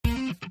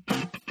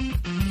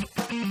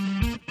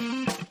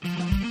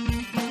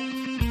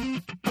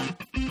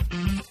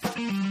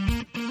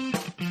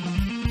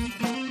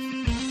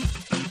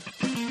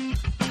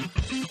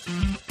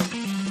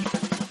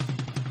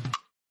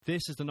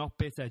This is the Not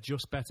Bitter,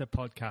 Just Better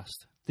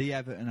podcast. The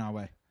Everton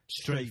Hour.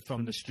 Straight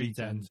from the street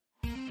end.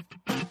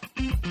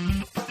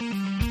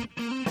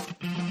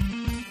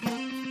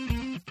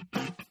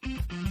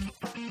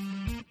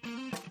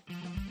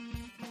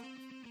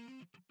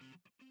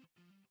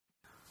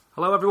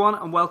 Hello everyone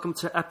and welcome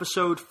to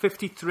episode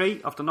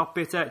 53 of the Not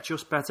Bitter,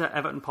 Just Better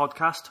Everton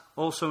podcast,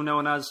 also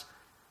known as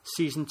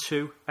Season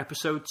 2,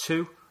 Episode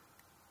 2.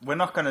 We're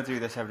not going to do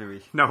this every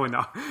week. No, we're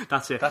not.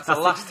 That's it. That's the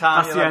last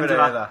time you'll ever hear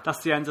that.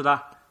 That's the end of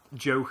that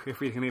joke, if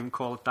we can even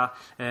call it that.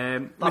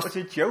 That was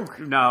a joke.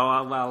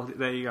 No, well,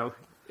 there you go.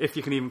 If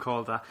you can even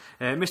call it that.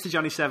 Mr.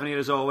 Johnny Seven here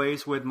as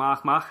always with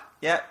Mark Mack.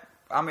 Yeah,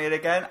 I'm here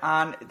again,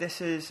 and this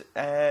is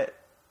the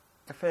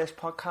first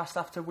podcast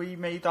after we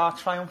made our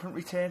triumphant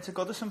return to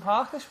Goodison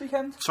Park this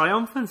weekend.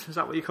 Triumphant? Is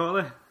that what you call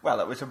it? Well,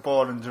 it was a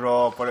boring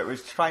draw, but it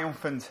was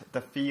triumphant,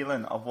 the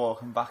feeling of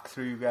walking back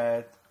through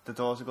the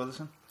doors of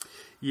Goodison.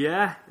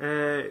 Yeah,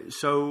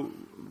 so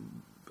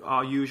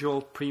our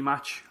usual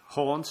pre-match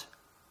haunt,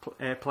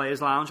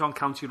 Players Lounge on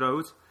County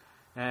Road,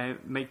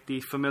 make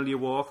the familiar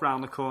walk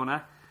round the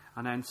corner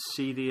and then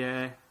see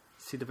the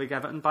big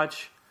Everton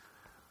badge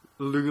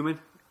looming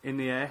in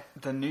the air.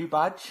 The new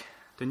badge.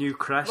 The new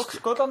crest. Looks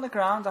good on the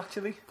ground,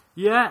 actually.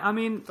 Yeah, I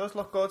mean... It does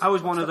look good. I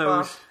was one of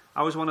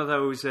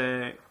those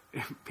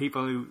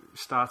people who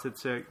started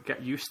to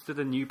get used to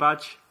the new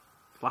badge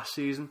last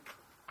season,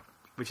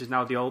 which is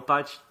now the old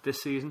badge this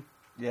season.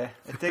 Yeah,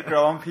 it did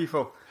grow on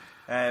people.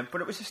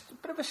 But it was just a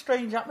bit of a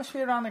strange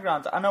atmosphere around the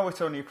ground. I know it's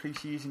only a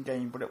pre-season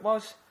game, but it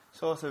was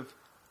sort of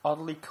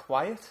oddly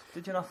quiet,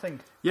 did you not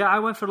think? Yeah, I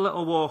went for a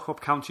little walk up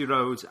County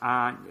Road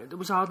and there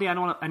was hardly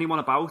anyone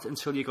about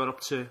until you got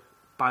up to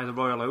by the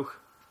Royal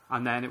Oak,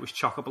 and then it was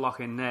chock-a-block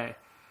in there.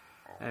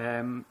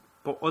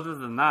 But other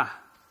than that,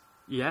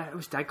 yeah, it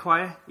was dead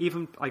quiet.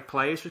 Even like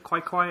players was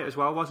quite quiet as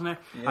well, wasn't it?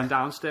 Yeah. And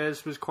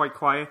downstairs was quite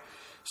quiet.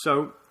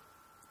 So...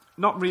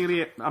 not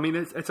really. I mean,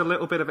 it's a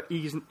little bit of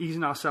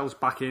easing ourselves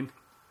back in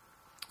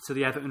to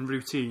the Everton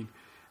routine,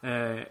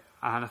 and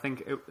I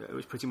think it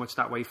was pretty much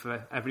that way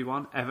for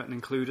everyone, Everton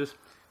included.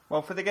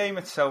 Well, for the game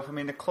itself, I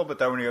mean, the club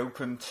had only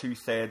opened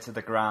 2/3 of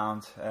the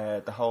ground.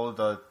 The whole of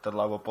the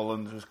lower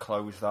Bullens was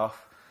closed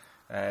off.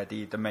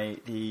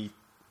 The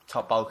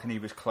top balcony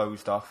was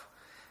closed off,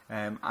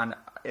 and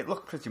it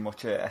looked pretty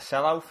much a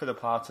sellout for the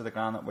part of the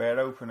ground that were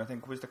open. I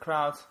think was the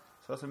crowd.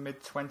 Sort of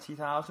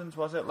mid-20,000s,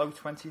 was it? Low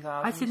 20,000s?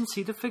 I didn't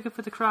see the figure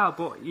for the crowd,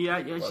 but yeah,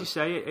 as you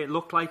say, it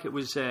looked like it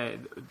was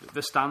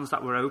the stands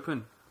that were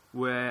open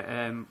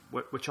were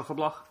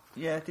chock-a-block.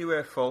 Yeah, they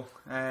were full.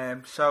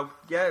 So,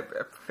 yeah,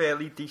 a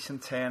fairly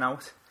decent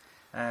turnout.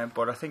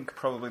 But I think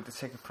probably the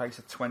ticket price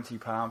at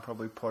 £20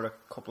 probably put a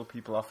couple of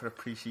people off for a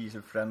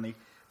pre-season friendly,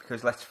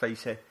 because let's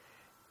face it,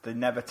 they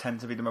never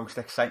tend to be the most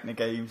exciting of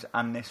games,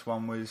 and this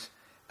one was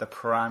the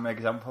prime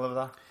example of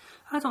that.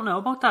 I don't know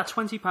about that,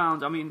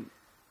 £20, I mean...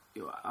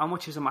 how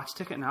much is a match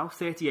ticket now?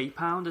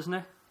 £38, isn't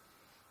it?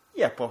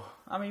 Yeah, but,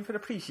 I mean, for a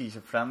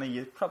pre-season friendly,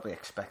 you'd probably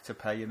expect to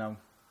pay,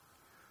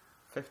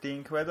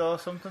 15 quid or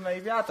something,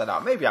 maybe. I don't know.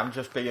 Maybe I'm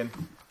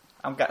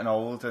getting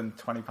old and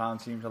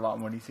 £20 seems a lot of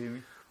money to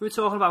me. We were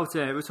talking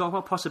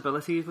about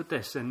possibilities with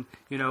this, and,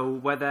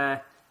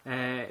 whether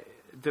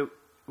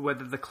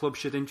the club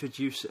should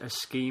introduce a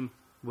scheme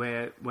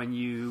where when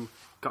you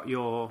got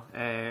your,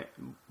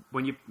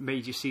 when you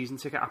made your season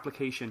ticket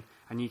application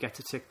and you get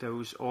to tick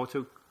those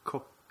auto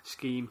cup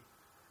scheme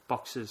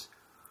boxes,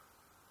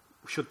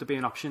 should there be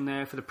an option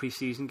there for the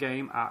pre-season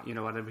game at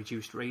a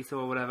reduced rate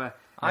or whatever?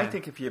 I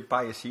think if you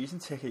buy a season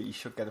ticket, you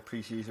should get a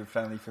pre-season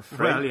friendly for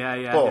free. Well,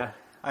 yeah. But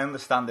I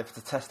understand if it's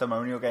a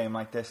testimonial game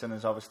like this and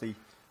there's obviously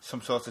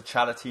some sort of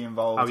charity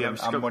involved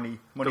and money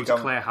going to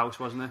Clare House,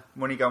 wasn't it?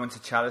 Money going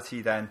to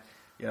charity, then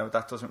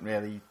that doesn't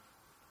really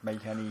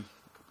make any.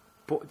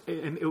 But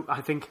I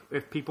think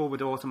if people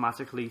would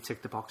automatically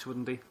tick the box,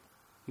 wouldn't they?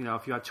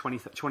 If you had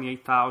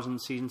 28,000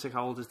 season ticket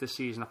holders this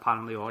season,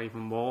 apparently, or even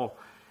more,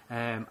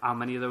 how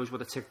many of those would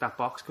have ticked that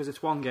box? Because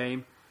it's one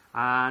game,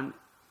 and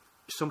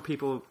some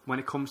people, when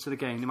it comes to the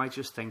game, they might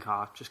just think,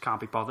 just can't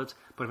be bothered.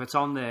 But if it's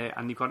on there,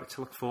 and you've got it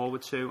to look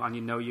forward to, and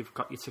you've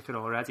got your ticket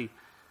already,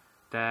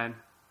 then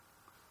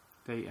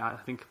I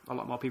think a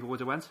lot more people would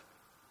have went.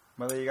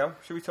 Well, there you go.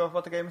 Should we talk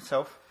about the game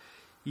itself?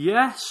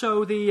 Yeah,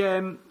 so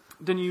the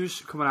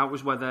news coming out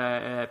was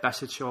whether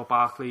Besic or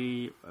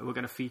Barkley were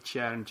going to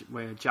feature and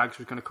where Jags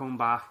was going to come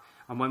back.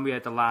 And when we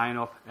had the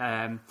line-up,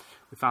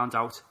 we found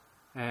out,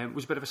 it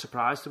was a bit of a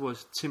surprise to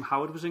us, Tim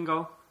Howard was in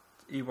goal.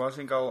 He was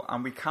in goal,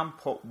 and we can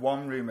put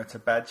one rumour to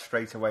bed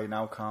straight away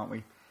now, can't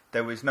we?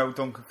 There was no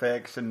Duncan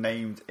Ferguson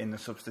named in the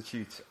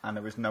substitute, and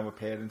there was no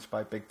appearance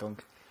by Big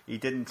Dunk. He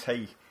didn't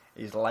take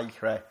his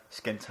lycra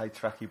skin-tight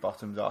tracky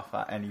bottoms off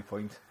at any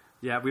point.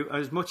 Yeah,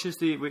 as much as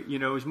the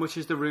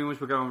rumours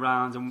were going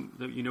around,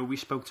 and we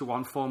spoke to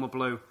one former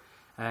Blue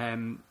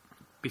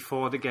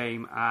before the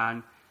game,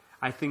 and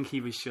I think he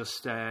was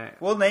just.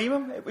 We'll name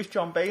him. It was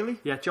John Bailey.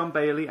 Yeah, John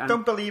Bailey. And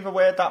don't believe a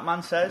word that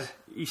man says.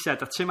 He said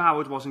that Tim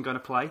Howard wasn't going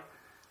to play.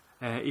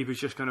 He was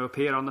just going to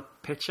appear on the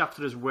pitch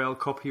after his World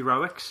Cup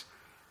heroics.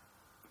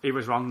 He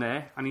was wrong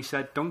there, and he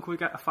said, "Dunk, we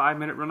get a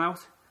 5-minute run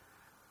out."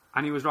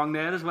 And he was wrong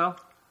there as well.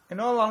 In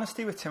all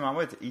honesty with Tim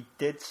Howard, he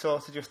did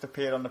sort of just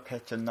appear on the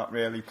pitch and not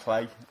really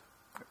play,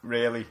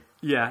 really.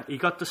 Yeah, he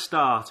got the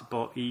start,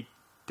 but he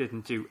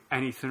didn't do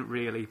anything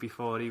really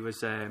before he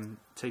was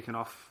taken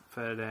off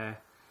for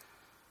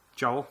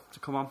Joel to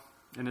come on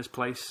in his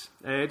place.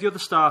 The other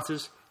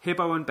starters,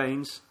 Hibbo and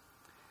Baines,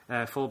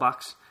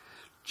 fullbacks,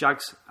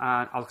 Jags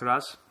and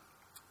Alcaraz.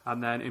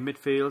 And then in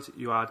midfield,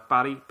 you had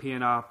Barry,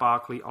 Pienaar,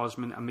 Barkley,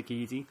 Osman and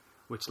McGeady,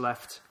 which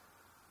left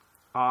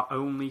our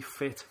only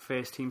fit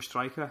first-team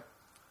striker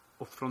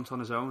up front on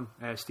his own,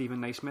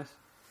 Stephen Naismith.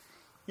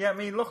 Yeah, I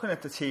mean, looking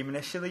at the team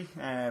initially,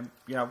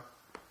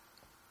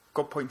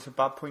 good points and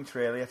bad points,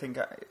 really. I think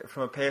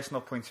from a personal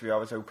point of view, I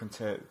was open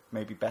to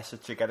maybe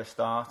Besic to get a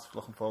start.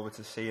 Looking forward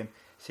to seeing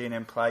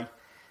him play.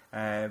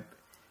 In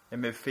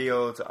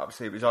midfield,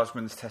 obviously, it was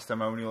Osman's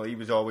testimonial. He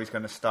was always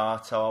going to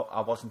start, so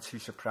I wasn't too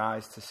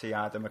surprised to see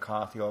either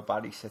McCarthy or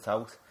Barry sit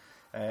out.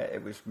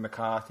 It was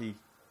McCarthy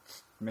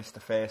missed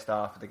the first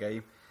half of the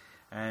game.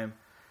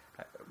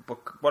 But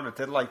what I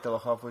did like the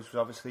look of was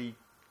obviously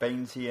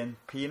Bainesy and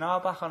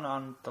Pienaar back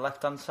on the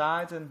left-hand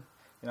side, and,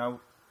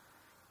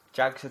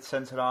 Jags had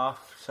centre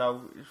half,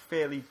 so it was a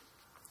fairly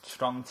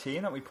strong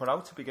team that we put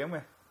out to begin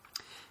with.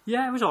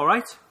 Yeah, it was all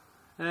right.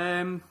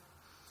 That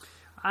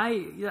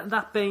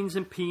Baines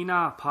and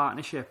Pienaar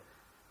partnership,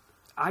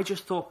 I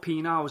just thought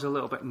Pienaar was a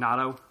little bit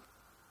narrow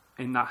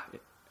in that,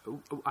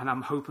 and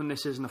I'm hoping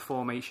this isn't a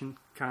formation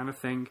kind of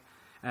thing.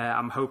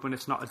 I'm hoping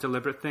it's not a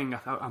deliberate thing.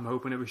 I'm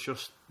hoping it was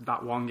just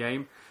that one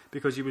game,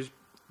 because he was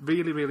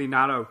really, really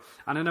narrow.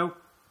 And I know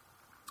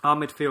our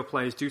midfield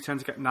players do tend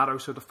to get narrow,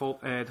 so the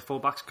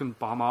fullbacks can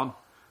bomb on.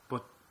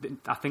 But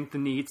I think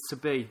there needs to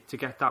be, to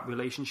get that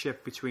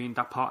relationship between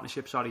that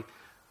partnership,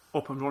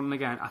 up and running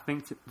again. I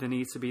think there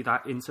needs to be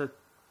that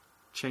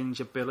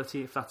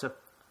interchangeability, if that's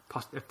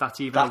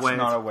even a word. That's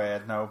not a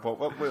word, no. But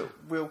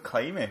we'll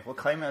claim it. We'll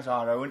claim it as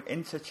our own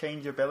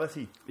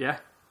interchangeability. Yeah,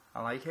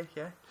 I like it.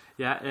 Yeah.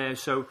 Yeah.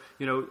 So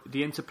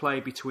the interplay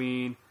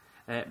between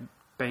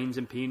Baines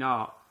and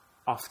Pienaar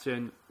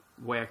often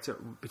worked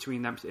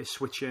between them, is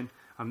switching,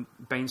 and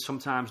Baines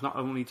sometimes not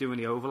only doing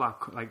the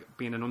overlap, like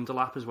being an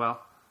underlap as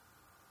well.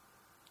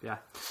 Yeah.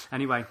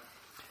 Anyway,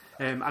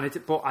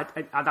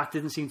 that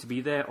didn't seem to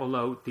be there,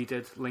 although they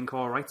did link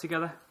all right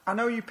together. I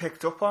know you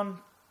picked up on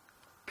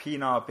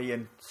Pienaar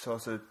being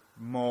sort of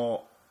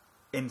more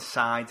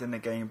inside in the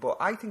game, but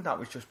I think that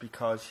was just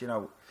because,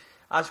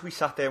 as we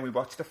sat there and we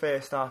watched the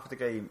first half of the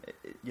game,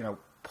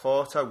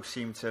 Porto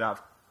seemed to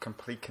have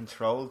complete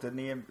control, didn't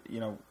he?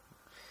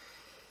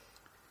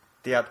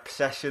 They had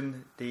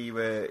possession, they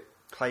were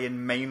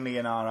playing mainly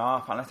in our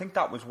half, and I think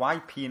that was why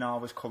Pienaar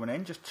was coming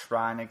in, just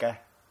trying to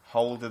get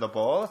hold of the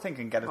ball, I think,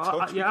 and get a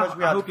touch, because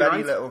we had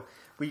very little.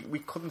 We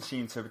couldn't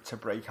seem to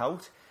break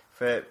out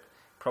for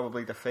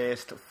probably the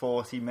first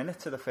 40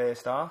 minutes of the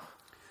first half.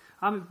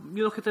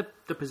 You look at the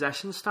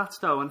possession stats,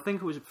 though, and I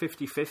think it was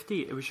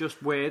 50-50. It was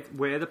just where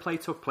the play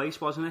took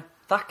place, wasn't it?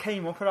 That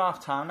came up at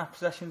half-time, that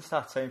possession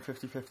stat, saying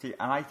 50-50,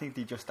 and I think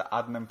they just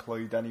hadn't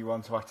employed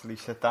anyone to actually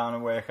sit down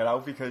and work it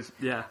out, because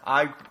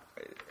I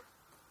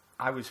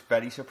was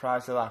very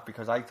surprised at that,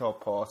 because I thought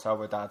Porto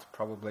would have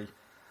probably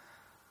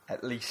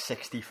at least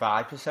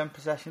 65%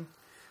 possession.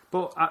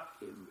 But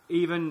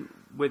even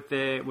with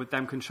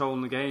them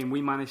controlling the game,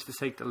 we managed to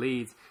take the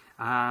lead,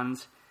 and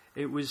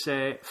it was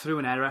through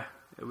an error.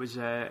 It was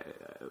a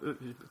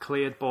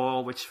cleared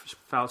ball which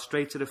fell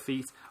straight to the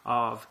feet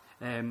of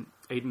Aidan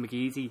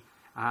McGeady,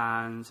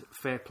 and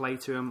fair play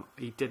to him.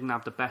 He didn't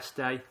have the best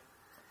day.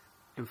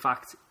 In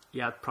fact, he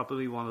had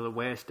probably one of the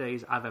worst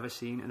days I've ever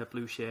seen in a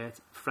blue shirt,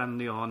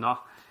 friendly or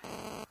not.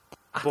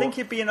 I think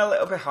you're being a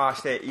little bit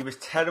harsh there. He was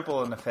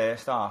terrible in the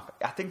first half.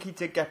 I think he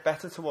did get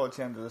better towards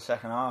the end of the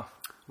second half.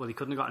 Well, he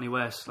couldn't have got any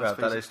worse. Well,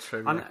 that is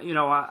true. And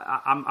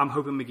I'm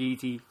hoping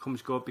McGeady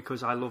comes good,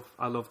 because I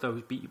love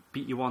those beat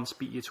you once,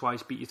 beat you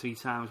twice, beat you three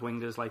times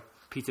wingers like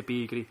Peter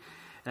Beagrie,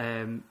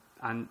 and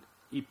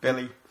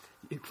Billy.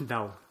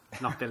 No,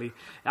 not Billy.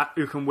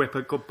 Who can whip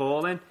a good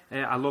ball in.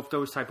 I love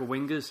those type of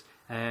wingers.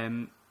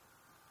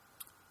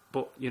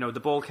 But the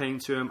ball came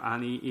to him,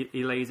 and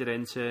he laid it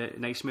into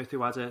Naismith,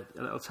 who had a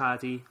little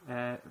tidy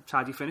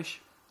finish.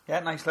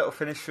 Yeah, nice little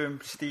finish from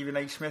Stephen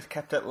Naismith.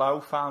 Kept it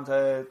low, found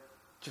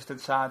just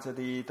inside of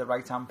the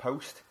right hand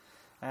post,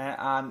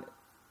 and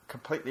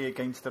completely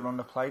against the run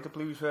of play. The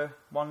Blues were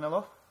 1-0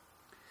 up.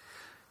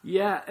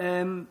 Yeah.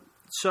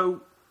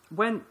 So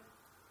when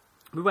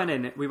we went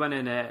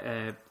in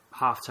at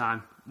half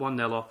time,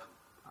 1-0 up,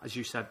 as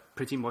you said,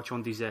 pretty much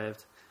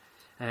undeserved.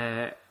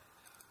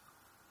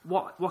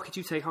 What could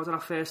you take out of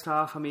that first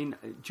half? I mean,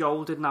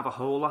 Joel didn't have a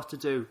whole lot to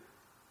do,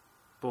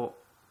 but...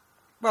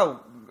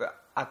 Well,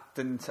 I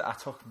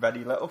took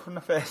very little from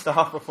the first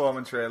half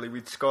performance, really.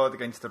 We'd scored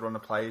against the run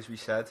of play, as we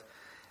said.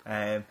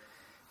 There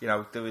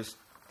was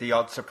the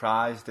odd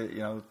surprise that,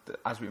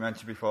 as we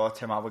mentioned before,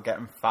 Tim Howard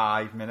getting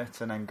 5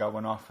 minutes and then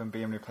going off and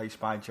being replaced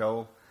by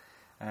Joel.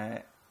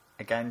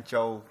 Again,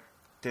 Joel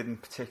didn't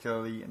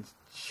particularly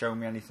show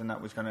me anything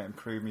that was going to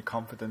improve my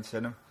confidence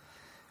in him.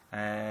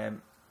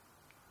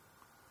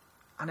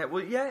 And it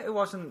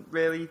wasn't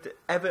really.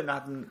 Everton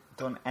hadn't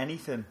done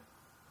anything,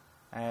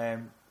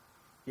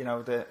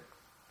 that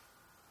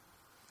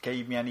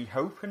gave me any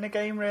hope in the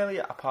game really,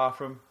 apart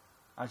from,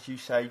 as you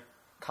say,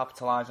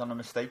 capitalise on a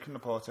mistake from the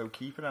Porto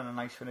keeper and a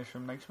nice finish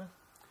from Naismith.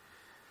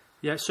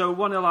 Yeah, so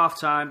 1-0 half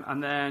time,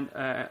 and then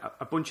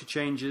a bunch of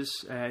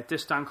changes.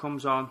 Distan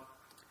comes on,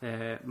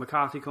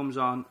 McCarthy comes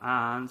on,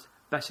 and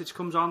Besic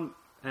comes on,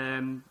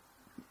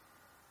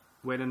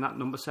 wearing that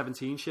number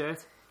 17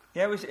 shirt.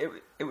 Yeah,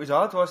 it was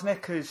odd, wasn't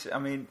it? Because I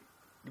mean,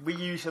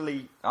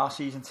 our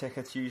season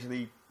tickets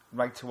usually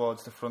right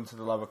towards the front of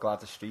the lower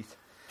Gladys Street,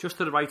 just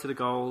to the right of the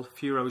goal, a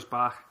few rows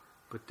back.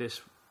 But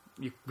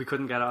we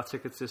couldn't get our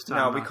tickets this time.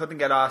 No, we couldn't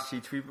get our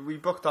seats. We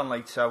booked on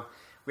late, so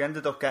we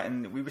ended up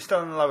we were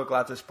still in the lower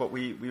Gladys, but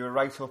we were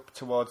right up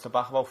towards the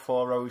back, about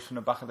 4 rows from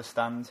the back of the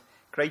stand.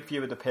 Great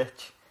view of the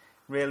pitch,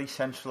 really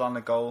central on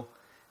the goal.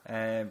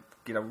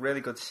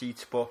 Really good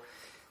seats, but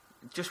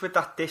just with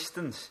that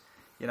distance,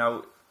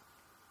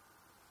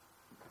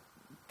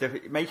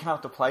 making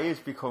out the players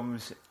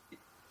becomes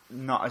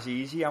not as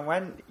easy. And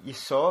when you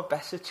saw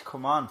Besic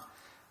come on,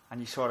 and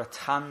you saw a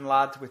tan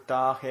lad with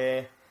dark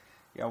hair,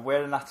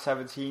 wearing that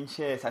 17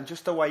 shirt, and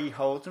just the way he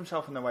holds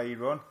himself and the way he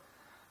run,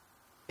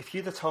 if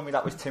you'd have told me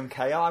that was Tim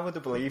Cahill, I would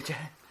have believed you.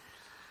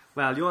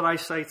 Well, your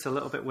eyesight's a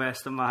little bit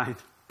worse than mine,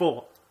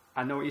 but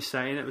I know what you're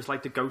saying. It was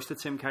like the ghost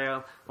of Tim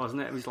Cahill,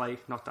 wasn't it? It was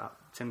like, not that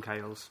Tim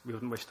Cahill's, we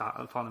wouldn't wish that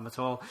upon him at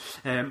all.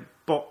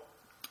 But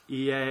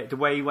the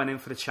way he went in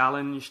for the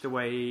challenge, the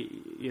way,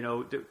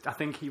 I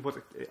think he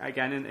would,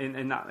 again,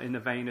 in the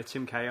vein of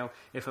Tim Cahill,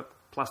 if a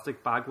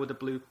plastic bag would have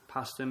blew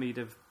past him, he'd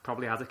have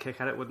probably had a kick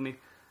at it, wouldn't he?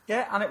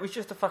 Yeah, and it was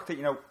just the fact that,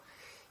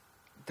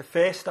 the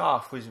first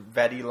half was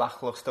very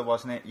lacklustre,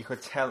 wasn't it? You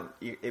could tell,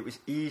 it was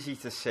easy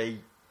to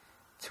see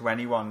to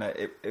anyone that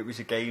it was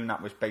a game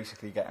that was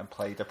basically getting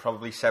played at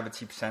probably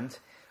 70%.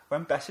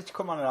 When Besic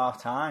come on at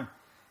half time,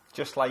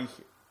 just like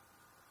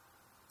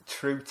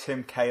true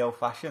Tim Cahill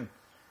fashion,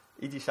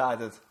 he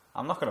decided,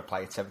 I'm not going to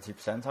play at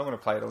 70%, I'm going to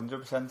play at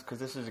 100% because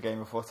this is a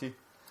game of footy.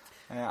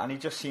 And he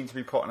just seemed to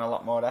be putting a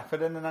lot more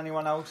effort in than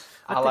anyone else,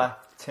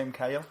 Tim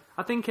Cahill.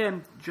 I think,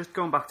 just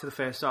going back to the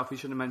first half, we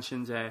should have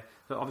mentioned that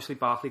obviously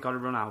Barkley got a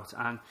run out,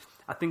 and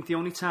I think the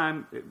only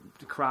time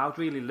the crowd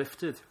really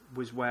lifted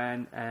was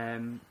when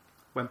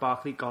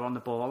Barkley got on the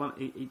ball, and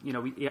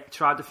he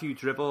tried a few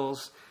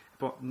dribbles,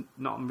 but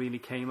nothing really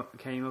came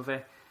of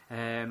it.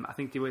 I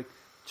think they were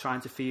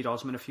trying to feed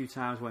Osman a few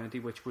times, weren't they,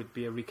 which would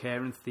be a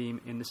recurring theme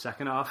in the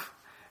second half,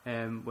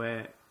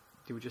 where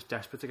they were just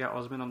desperate to get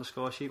Osman on the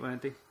score sheet,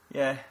 weren't they?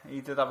 Yeah,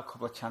 he did have a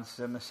couple of chances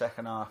in the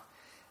second half.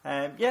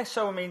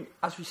 So I mean,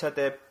 as we said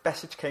there,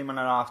 Besic came on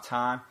at half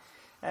time.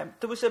 I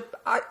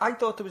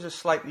thought there was a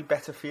slightly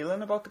better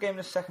feeling about the game in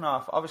the second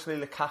half. Obviously,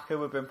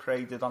 Lukaku had been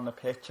paraded on the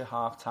pitch at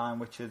half time,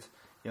 which had,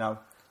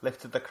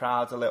 lifted the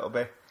crowd a little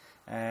bit.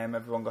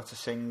 Everyone got to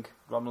sing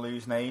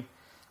Romelu's name.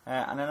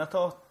 And then I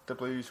thought the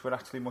Blues were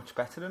actually much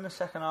better in the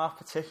second half,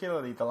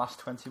 particularly the last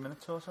 20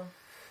 minutes or so.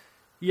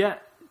 Yeah,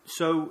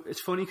 so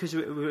it's funny because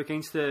we were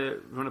against the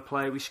run of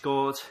play. We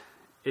scored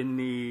in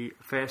the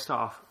first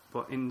half,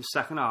 but in the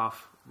second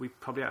half we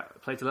probably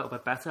played a little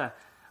bit better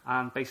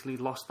and basically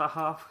lost that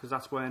half because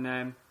that's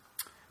when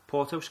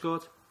Porto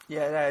scored.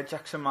 Yeah,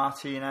 Jackson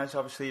Martinez,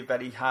 obviously a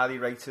very highly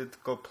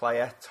rated, good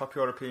player, top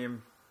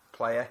European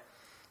player,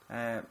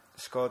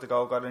 scored a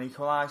goal, got an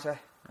equaliser.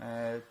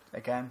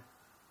 Again,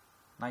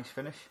 nice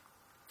finish.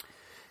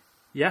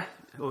 Yeah,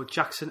 or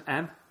Jackson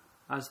M,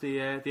 as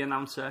the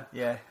announcer.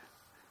 Yeah.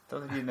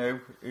 Don't know if you know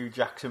who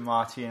Jackson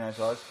Martinez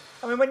was.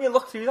 I mean, when you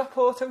look through that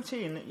Porto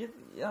team,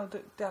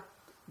 there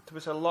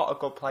was a lot of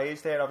good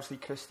players there. Obviously,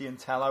 Christian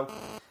Tello,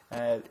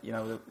 that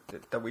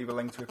we were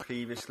linked with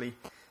previously.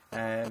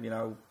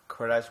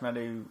 Quaresma,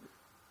 who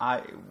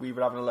we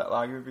were having a little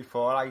argument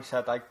before. I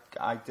said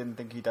I didn't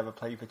think he'd ever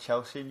play for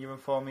Chelsea, and you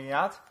informed me he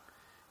had.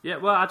 Yeah,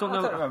 well, I don't know.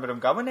 I don't remember him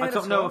going there. I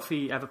don't know if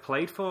he ever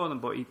played for them,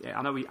 but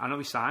I know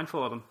he signed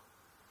for them.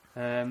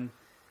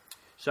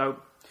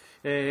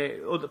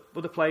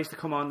 Other players to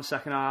come on in the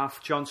second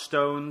half: John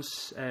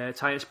Stones,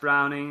 Titus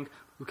Browning,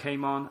 who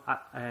came on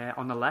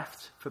the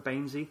left for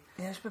Bainsey.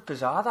 Yeah, it's a bit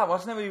bizarre that,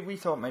 wasn't it? We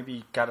thought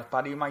maybe Gareth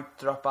Barry might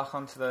drop back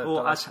onto the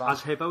as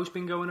Hibbo's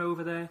been going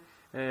over there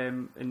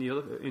in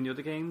the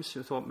other games.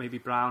 I thought maybe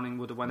Browning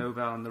would have went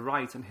over on the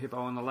right and Hibbo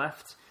on the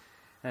left.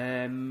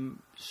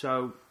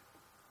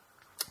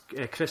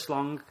 Chris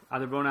Long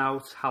had a run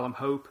out. Hallam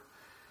Hope.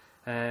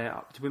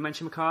 Did we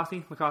mention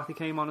McCarthy? McCarthy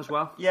came on as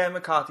well. Yeah,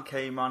 McCarthy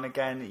came on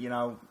again.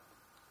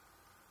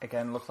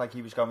 Again looked like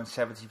he was going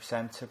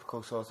 70%,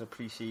 typical sort of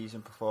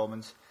pre-season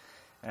performance.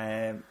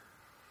 The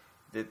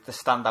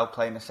standout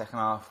player in the second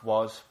half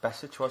was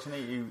Besic, wasn't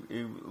he?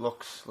 Who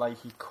looks like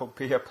he could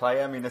be a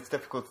player. I mean, it's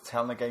difficult to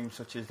tell in a game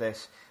such as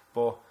this,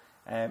 but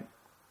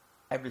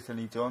everything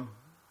he done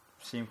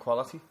seemed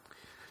quality.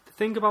 The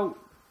thing about,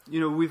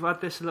 we've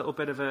had this a little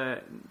bit of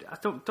a, I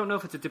don't know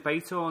if it's a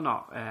debate or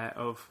not,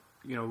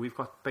 we've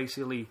got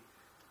basically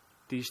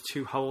these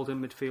two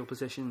holding midfield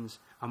positions,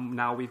 and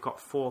now we've got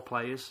 4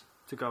 players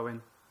to go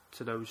in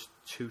to those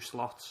 2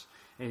 slots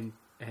in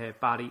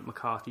Barry,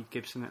 McCarthy,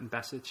 Gibson and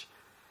Besic.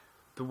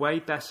 The way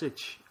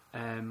Besic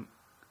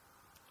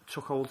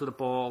took hold of the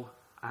ball,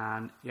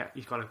 and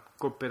he's got a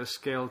good bit of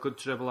skill, good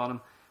dribble on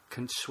him,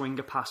 can swing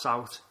a pass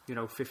out,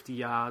 50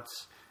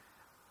 yards.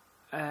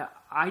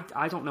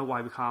 I don't know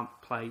why we can't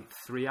play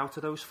 3 out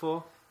of those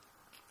 4.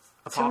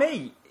 To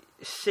me,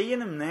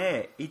 seeing him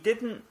there, he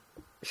didn't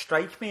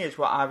strike me as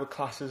what I would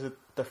class as a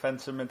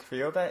defensive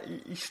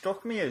midfielder. He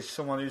struck me as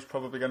someone who's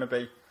probably going to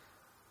be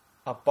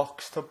a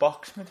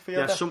box-to-box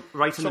midfielder. Yeah,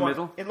 right in the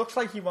middle. It looks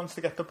like he wants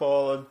to get the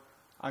ball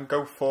and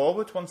go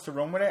forward, wants to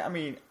run with it. I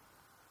mean,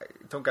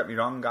 don't get me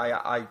wrong,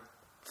 I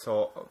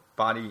thought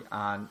Barry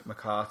and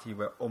McCarthy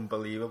were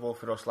unbelievable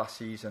for us last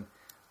season,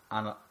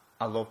 and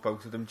I love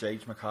both of them,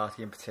 James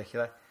McCarthy in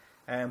particular.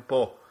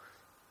 But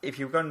if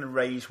you're going to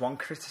raise one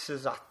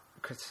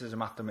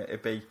criticism at them,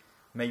 it'd be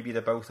maybe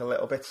they're both a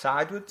little bit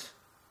sideways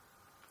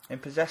in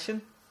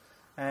possession.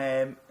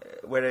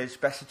 Whereas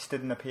Besic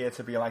didn't appear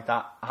to be like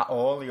that at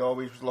all. He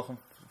always was looking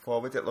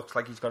forward. It looks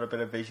like he's got a bit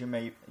of vision,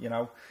 mate.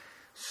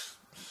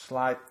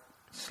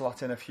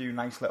 Slot in a few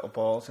nice little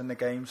balls in the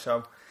game.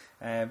 So,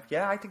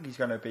 I think he's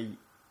going to be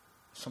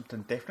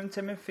something different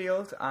in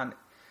midfield. And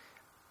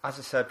as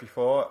I said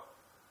before,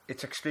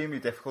 it's extremely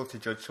difficult to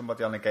judge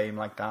somebody on a game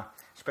like that,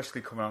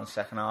 especially coming on the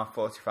second half,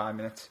 45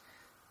 minutes.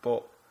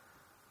 But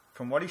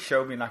from what he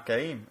showed me in that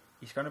game,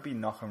 he's going to be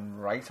knocking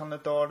right on the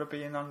door of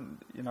being on,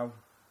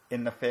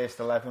 in the first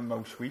 11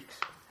 most weeks.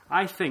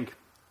 I think,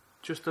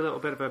 just a little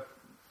bit of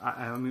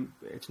I mean,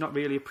 it's not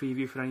really a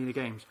preview for any of the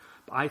games,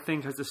 but I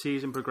think as the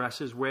season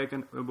progresses, we're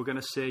going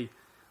to see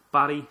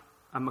Barry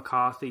and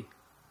McCarthy,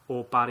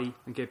 or Barry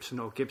and Gibson,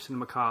 or Gibson and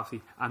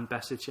McCarthy and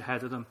Besic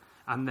ahead of them,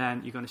 and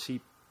then you're going to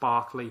see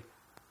Barkley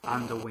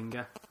and a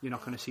winger. You're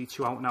not going to see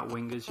 2 out-and-out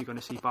wingers. You're going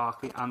to see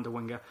Barkley and a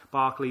winger.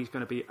 Barkley's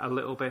going to be a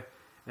little bit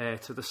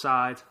to the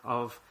side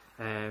of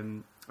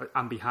and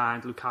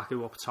behind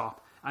Lukaku up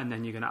top, and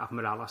then you're going to have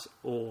Morales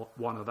or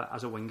one other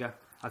as a winger.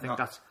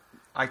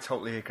 I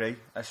totally agree,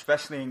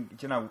 especially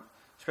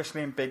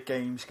in big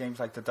games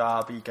like the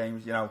derby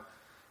games,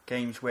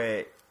 games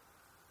where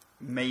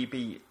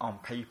maybe on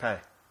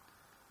paper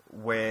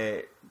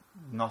we're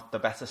not the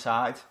better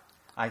side.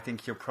 I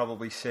think you'll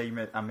probably see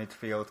a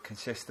midfield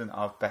consistent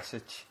of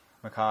Besic,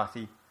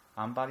 McCarthy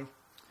and Barry.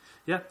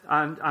 Yeah,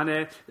 and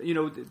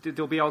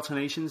there'll be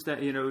alternations that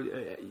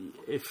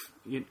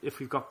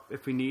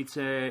if we need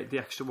the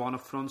extra one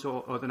up front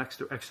or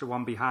the extra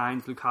one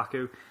behind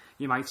Lukaku,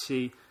 you might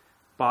see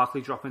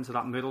Barkley drop into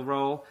that middle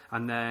role,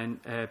 and then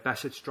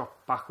Besic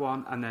drop back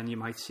one, and then you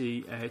might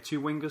see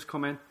 2 wingers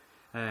come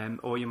in,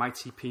 or you might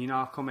see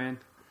Pienaar come in.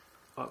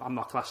 I'm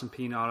not classing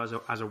Pienaar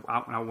as a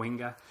out-and-out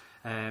winger.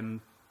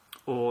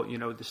 Or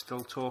there's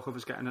still talk of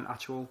us getting an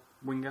actual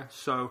winger.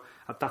 So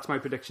that's my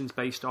predictions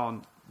based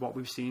on what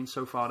we've seen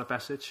so far at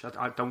Besic.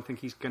 I don't think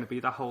he's going to be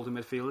that holding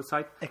midfielder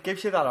type. It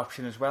gives you that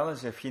option as well,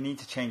 as if you need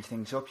to change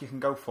things up, you can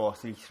go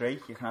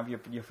 4-3-3. You can have your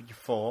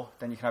 4,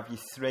 then you can have your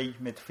 3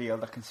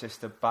 midfield that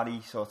consist of Barry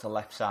sort of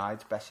left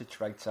side, Besic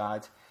right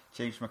side,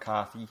 James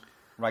McCarthy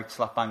right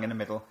slap bang in the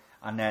middle,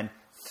 and then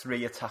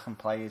 3 attacking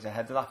players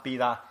ahead of that. Be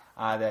that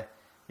either,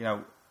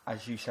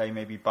 as you say,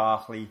 maybe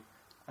Barkley,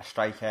 a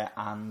striker,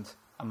 and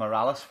a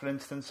Morales, for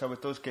instance. So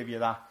it does give you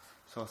that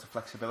sort of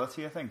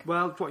flexibility, I think.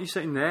 Well, what you're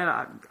saying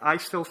there, I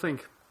still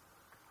think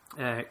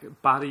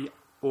Barry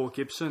or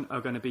Gibson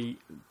are going to be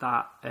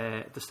that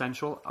the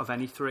central of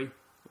any 3,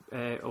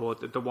 or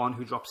the one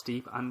who drops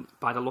deep. And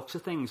by the looks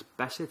of things,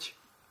 Besic,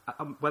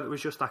 whether it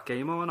was just that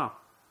game or not,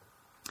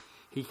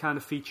 he kind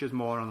of features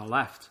more on the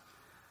left.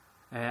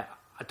 I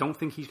don't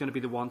think he's going to be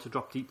the one to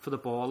drop deep for the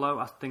ball, though.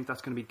 I think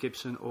that's going to be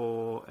Gibson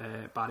or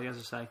Barry, as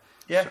I say.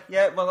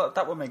 Yeah, well,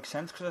 that would make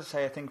sense, because as I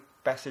say, I think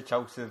Besic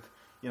out of,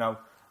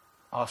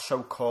 our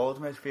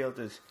so-called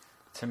midfielders,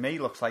 to me,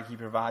 looks like he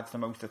provides the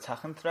most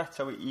attacking threat,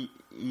 so he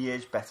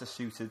is better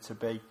suited to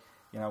be,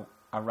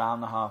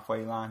 around the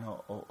halfway line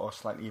or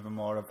slightly even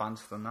more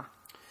advanced than that.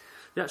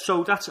 Yeah,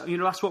 so that's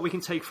what we can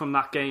take from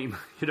that game,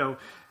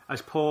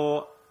 as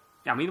poor.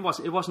 I mean,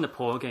 it wasn't a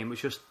poor game, it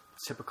was just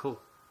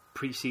typical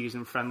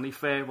pre-season friendly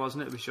fare,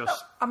 wasn't it? It was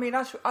just... I mean,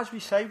 as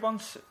we say,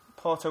 once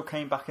Porto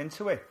came back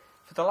into it,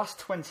 for the last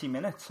 20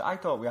 minutes, I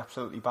thought we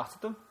absolutely battered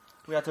them.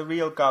 We had a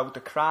real go. The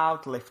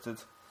crowd lifted.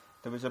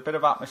 There was a bit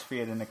of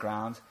atmosphere in the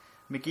ground.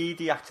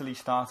 McGeady actually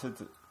started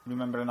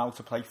remembering how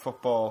to play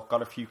football,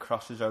 got a few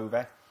crosses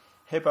over.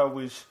 Hibbo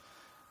was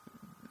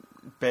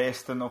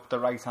bursting up the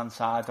right-hand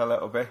side a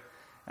little bit.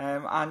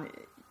 And,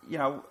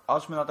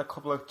 Osman had a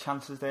couple of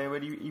chances there where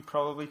he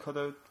probably could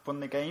have won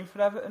the game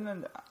for Everton.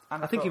 And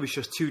I think he was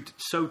just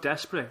so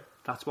desperate.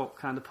 That's what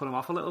kind of put him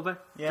off a little bit.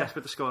 Yeah.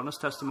 Desperate to score on his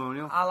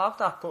testimonial. I love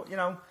that, but,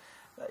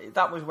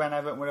 that was when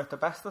Everton were at the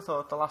best, I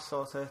thought, the last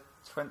sort of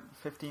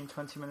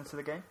 15-20 minutes of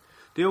the game.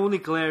 The only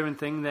glaring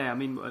thing there, I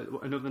mean,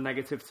 another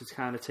negative to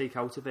kind of take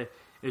out of it,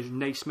 is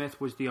Naismith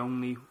was the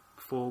only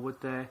forward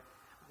there.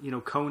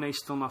 Kone's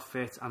still not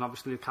fit, and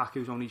obviously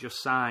Lukaku's only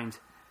just signed.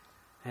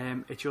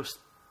 It just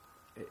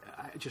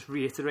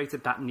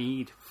reiterated that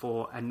need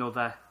for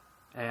another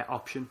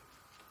option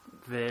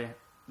there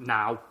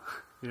now.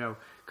 You know,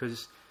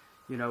 because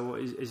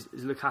is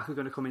Lukaku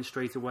going to come in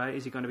straight away?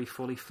 Is he going to be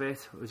fully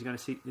fit, or is he going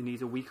to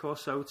need a week or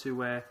so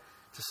to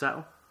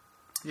settle?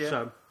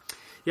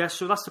 Yeah.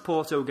 So that's the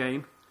Porto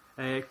game.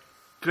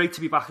 Great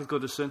to be back at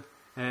Goodison.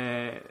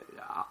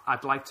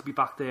 I'd like to be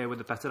back there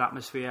with a better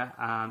atmosphere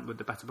and with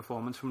the better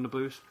performance from the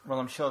Blues. Well,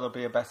 I'm sure there'll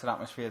be a better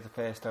atmosphere at the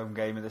first home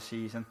game of the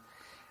season.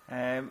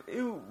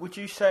 Who would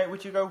you say?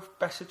 Would you go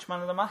Besic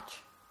man of the match?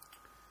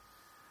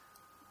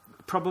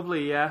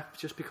 Probably, yeah.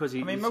 Just because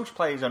most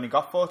players only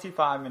got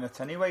 45 minutes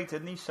anyway,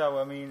 didn't he? So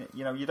I mean,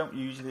 you don't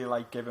usually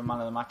give a man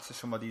of the match to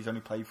somebody who's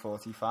only played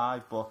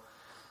 45, but.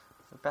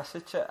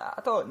 Besic, I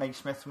thought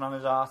Naismith ran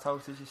his heart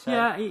out, as you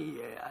said.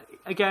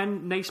 Yeah,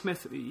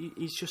 Naismith,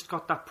 he's just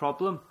got that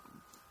problem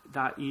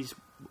that he's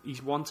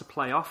one to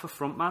play off a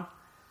front man,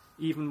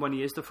 even when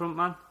he is the front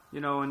man,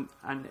 and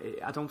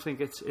I don't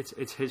think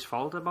it's his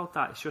fault about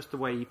that. It's just the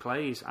way he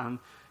plays and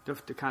the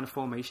kind of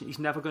formation. He's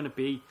never going to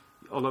be,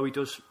 although he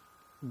does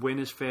win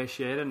his fair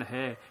share in the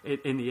air.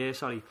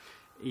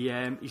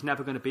 He's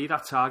never going to be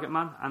that target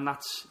man, and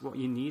that's what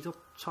you need up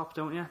top,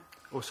 don't you?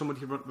 Or somebody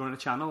who run the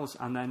channels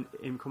and then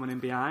him coming in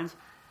behind.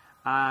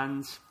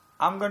 And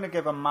I'm going to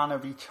give a man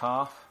of each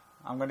half.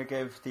 I'm going to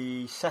give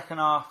the second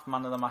half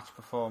man of the match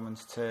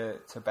performance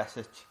to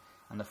Besic,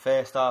 and the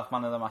first half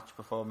man of the match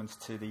performance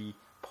to the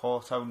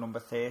Porto number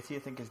 30, I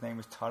think his name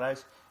was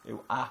Torres,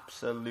 who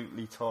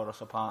absolutely tore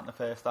us apart in the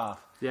first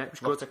half. Yeah, it was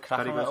good. A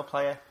cracking little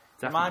player.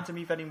 Reminded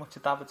me very much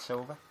of David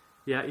Silva.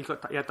 Yeah, he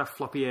had that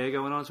floppy hair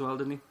going on as well,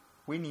 didn't he?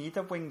 We need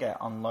a winger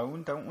on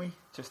loan, don't we?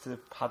 Just to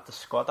have the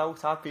squad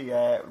out. I'd be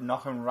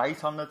knocking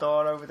right on the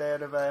door over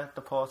there of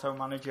the Porto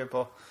manager,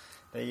 but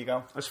there you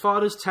go. As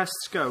far as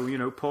tests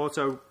go,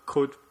 Porto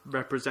could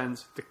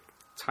represent the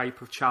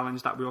type of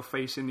challenge that we'll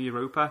face in the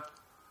Europa.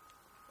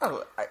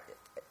 Well,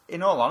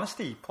 in all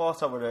honesty,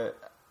 Porto were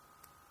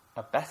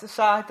a better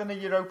side than a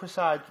Europa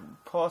side.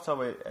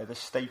 Porto are the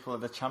staple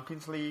of the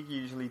Champions League,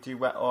 usually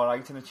do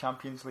alright in the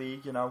Champions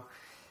League,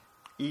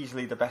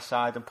 easily the best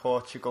side in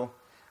Portugal.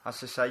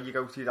 As I say, you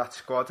go through that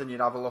squad and you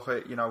have a look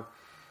at,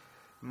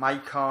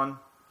 Maicon,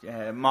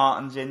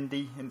 Martins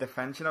Indy in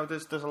defence.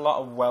 There's a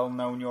lot of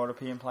well-known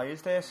European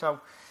players there.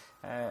 So,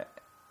 if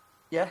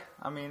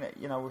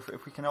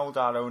we can hold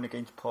our own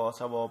against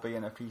Porto or be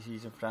in a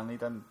pre-season friendly,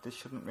 then there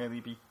shouldn't really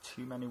be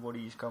too many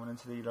worries going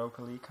into the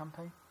Europa League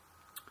campaign.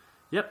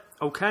 Yep.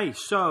 Okay.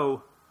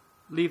 So,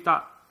 leave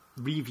that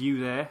review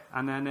there,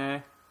 and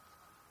then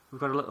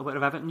we've got a little bit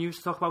of Everton news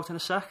to talk about in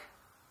a sec.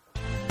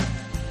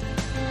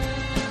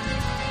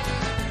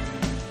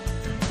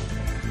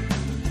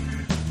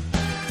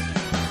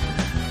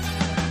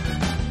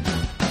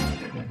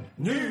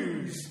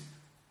 News!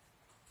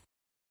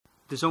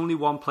 There's only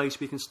one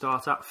place we can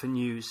start at for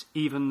news,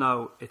 even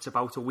though it's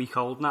about a week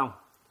old now.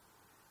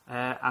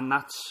 And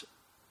that's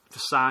the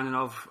signing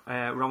of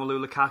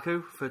Romelu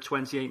Lukaku for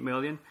 28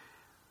 million.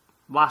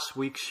 Last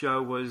week's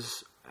show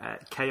was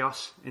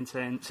chaos in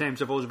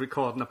terms of us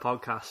recording a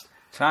podcast.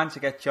 Trying to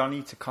get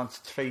Johnny to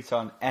concentrate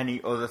on any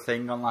other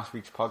thing on last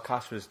week's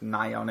podcast was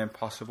nigh on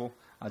impossible,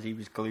 as he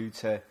was glued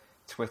to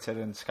Twitter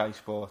and Sky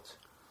Sports.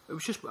 It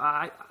was just,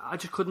 I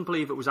just couldn't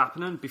believe it was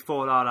happening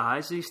before our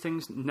eyes. These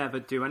things never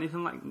do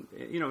anything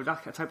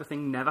that type of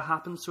thing never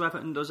happens to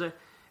Everton, does it?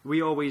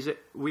 We always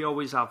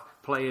have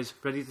players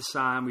ready to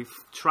sign. We've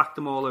tracked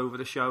them all over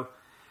the show,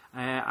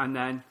 and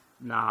then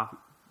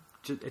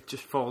it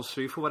just falls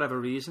through for whatever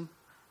reason,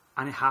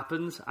 and it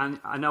happens. And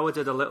I know I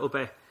did a little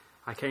bit.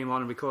 I came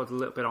on and recorded a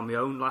little bit on my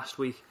own last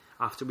week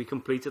after we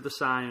completed the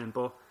signing,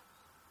 but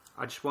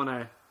I just want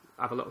to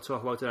have a little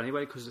talk about it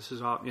anyway, because this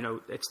is our,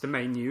 it's the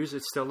main news.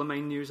 It's still the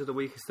main news of the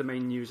week. It's the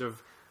main news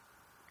of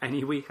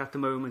any week at the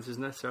moment,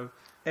 isn't it? So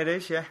it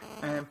is, yeah.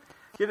 Do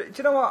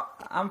you know what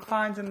I'm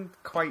finding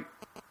quite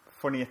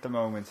funny at the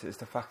moment is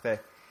the fact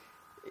that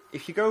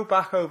if you go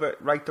back over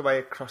right the way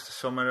across the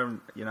summer and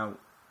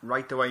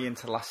right the way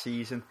into last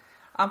season,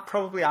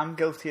 I'm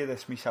guilty of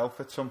this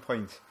myself at some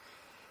point.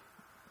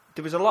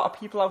 There was a lot of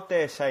people out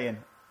there saying,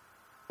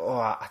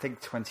 I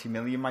think 20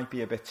 million might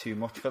be a bit too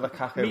much for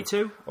Lukaku. Me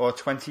too. Or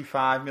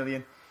 25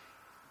 million.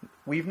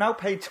 We've now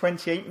paid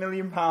 28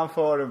 million pound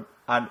for him,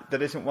 and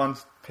there isn't one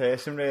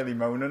person really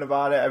moaning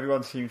about it.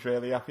 Everyone seems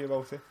really happy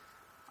about it.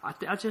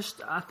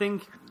 I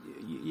think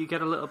you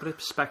get a little bit of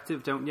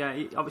perspective, don't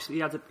you? Obviously,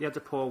 he had the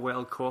poor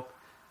World Cup,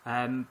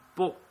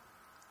 but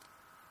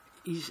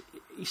he's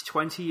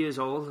 20 years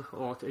old,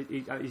 or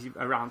he's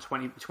around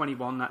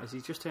 21. That is,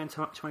 he's just turned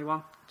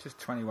 21. Just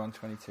 21,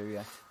 22,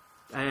 yeah.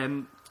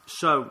 And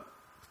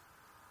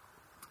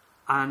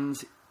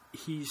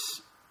he's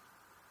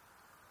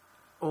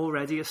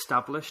already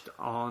established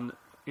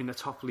in the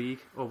top league,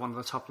 or one of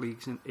the top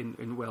leagues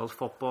in world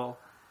football.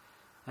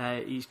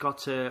 He's got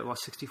to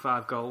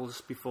 65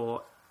 goals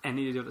before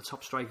any of the other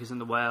top strikers in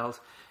the world,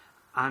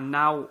 and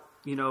now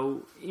he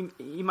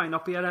might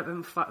not be at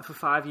Everton for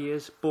 5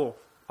 years, but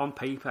on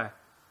paper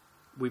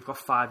we've got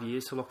 5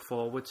 years to look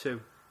forward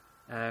to,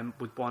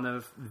 with one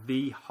of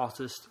the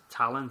hottest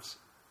talents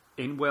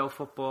in world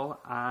football.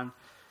 And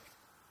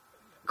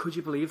could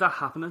you believe that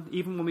happening?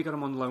 Even when we got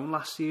him on loan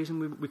last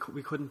season,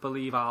 we couldn't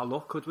believe our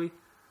luck, could we?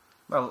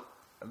 Well,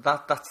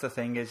 that's the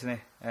thing, isn't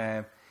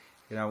it?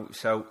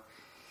 So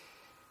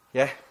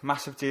yeah,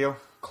 massive deal,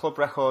 club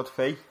record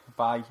fee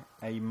by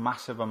a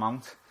massive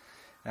amount,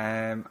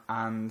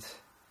 and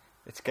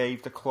it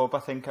gave the club, I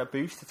think, a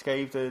boost. It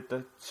gave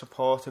the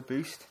support a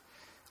boost.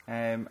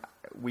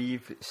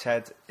 We've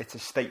said it's a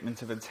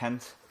statement of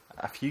intent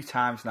a few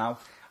times now,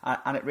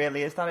 and it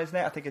really is that, isn't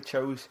it? I think it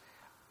shows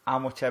how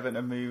much Everton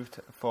have moved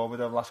forward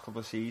over the last couple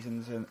of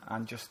seasons,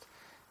 and just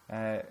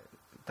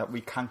that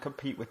we can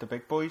compete with the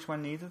big boys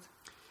when needed.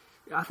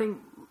 I think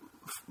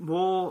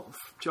more,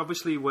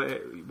 obviously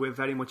we're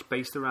very much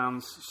based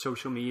around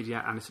social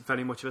media, and it's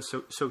very much of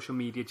a social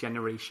media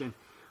generation,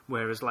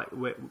 whereas like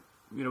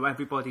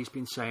everybody's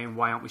been saying,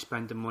 why aren't we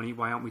spending money,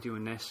 why aren't we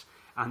doing this,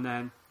 and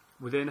then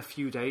within a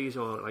few days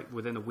or like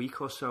within a week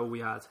or so we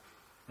had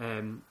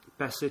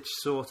Besic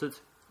sorted,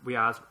 we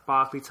had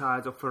Barkley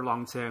tied up for a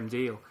long-term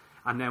deal,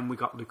 and then we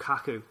got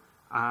Lukaku,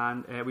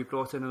 and we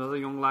brought in another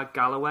young lad,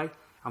 Galloway,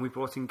 and we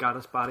brought in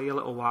Gareth Barry a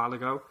little while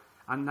ago,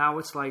 and now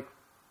it's like,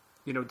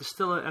 there's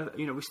still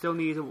we still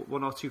need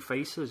one or two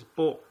faces,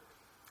 but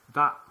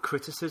that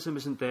criticism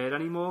isn't there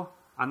anymore,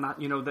 and that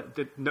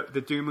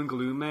the doom and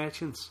gloom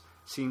merchants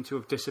seem to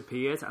have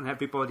disappeared, and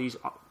everybody's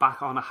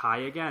back on a high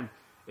again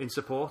in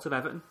support of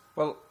Everton.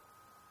 Well,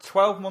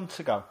 12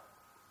 months ago,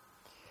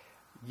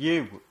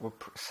 you were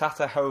sat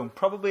at home,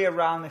 probably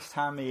around this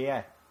time of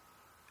year,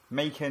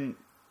 making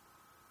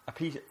a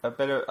picture, a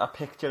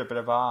bit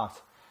of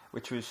art,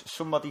 which was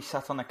somebody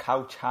sat on a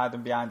couch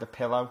hiding behind a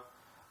pillow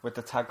with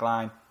the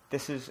tagline,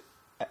 "This is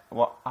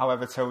how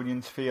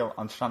Evertonians feel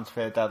on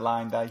transfer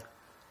deadline day."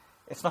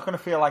 It's not going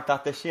to feel like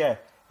that this year.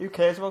 Who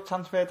cares about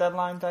transfer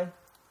deadline day?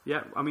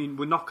 Yeah, I mean,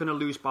 we're not going to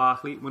lose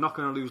Barkley, we're not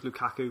going to lose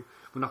Lukaku,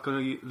 we're not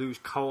going to lose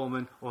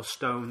Coleman or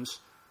Stones,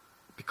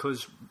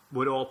 because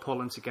we're all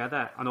pulling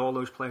together, and all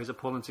those players are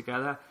pulling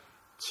together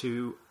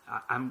to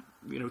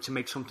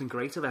make something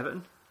great of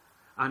Everton.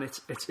 And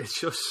it's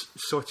just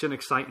such an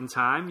exciting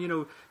time.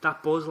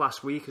 That buzz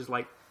last week is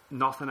like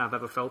nothing I've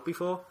ever felt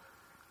before.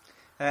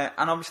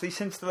 And obviously,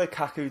 since the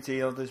Lukaku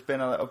deal, there's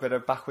been a little bit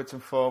of backwards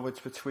and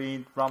forwards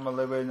between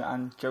Romelu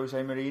and Jose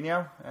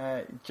Mourinho.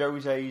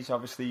 Jose's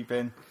obviously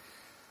been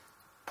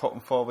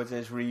putting forward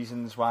his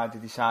reasons why they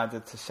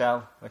decided to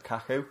sell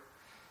Lukaku,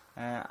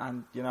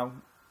 and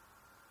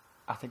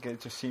I think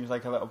it just seems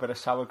like a little bit of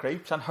sour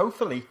grapes. And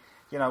hopefully,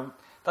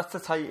 that's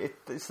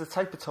it's the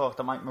type of talk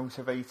that might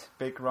motivate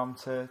Big Rom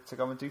to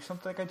go and do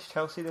something against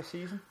Chelsea this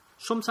season.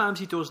 Sometimes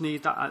he does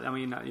need that. I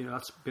mean,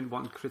 that's been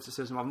one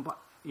criticism of him, but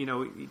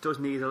he does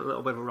need a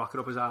little bit of a rocket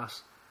up his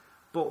arse.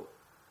 But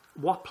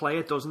what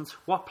player doesn't?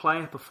 What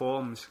player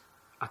performs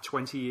at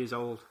 20 years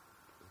old,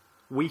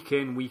 week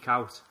in, week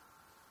out,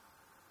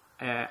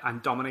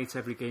 and dominates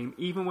every game?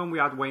 Even when we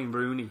had Wayne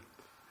Rooney,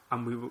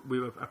 and we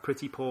were a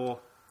pretty poor,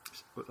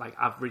 like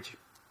average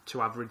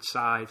to average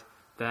side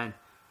then,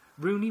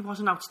 Rooney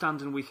wasn't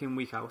outstanding week in,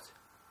 week out.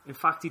 In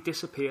fact, he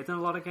disappeared in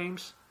a lot of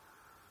games.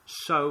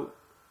 So,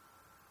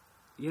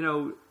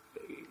 you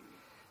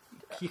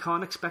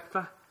can't expect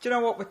that. Do you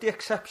know what? With the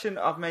exception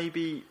of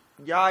maybe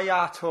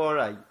Yaya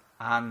Toure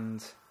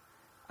and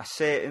a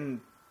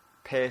certain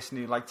person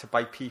who liked to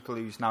bite people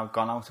who's now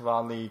gone out of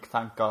our league,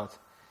 thank God,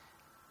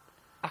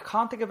 I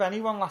can't think of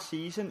anyone last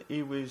season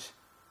who was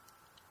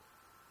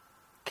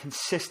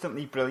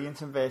consistently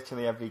brilliant in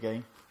virtually every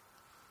game.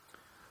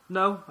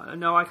 No,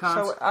 I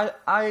can't. So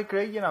I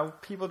agree.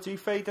 People do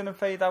fade in and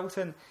fade out,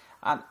 and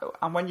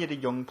when you're a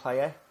young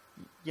player,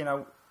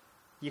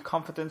 your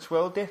confidence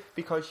will dip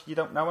because you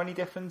don't know any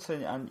difference,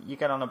 and you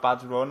get on a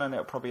bad run, and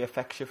it'll probably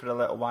affect you for a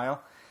little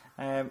while,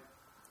 and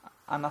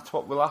that's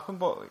what will happen.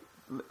 But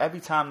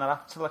every time that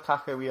happens to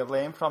Lukaku, we'll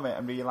learn from it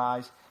and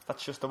realise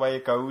that's just the way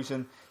it goes,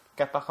 and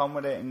get back on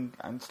with it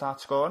and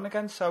start scoring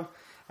again. So,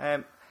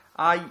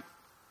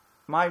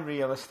 my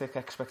realistic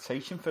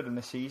expectation for him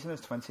this season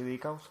is 20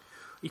 league goals.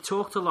 He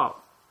talked a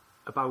lot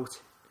about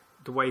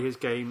the way his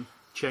game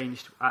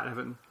changed at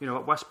Everton.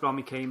 At West Brom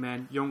he came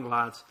in, young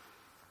lad,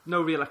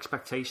 no real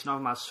expectation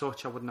of him as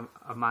such, I wouldn't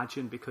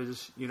imagine,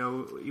 because he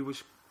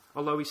was,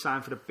 although he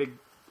signed for the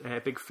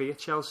big fee at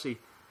Chelsea,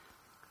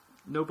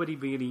 nobody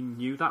really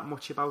knew that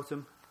much about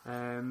him.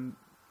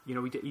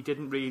 He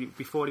didn't really,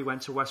 before he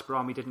went to West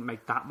Brom, he didn't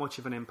make that much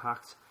of an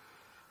impact.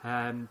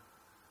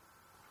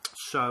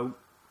 So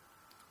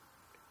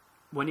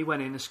when he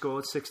went in and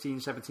scored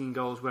 16, 17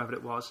 goals, wherever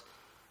it was,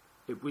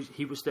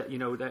 he was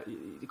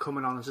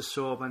coming on as a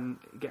sub and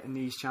getting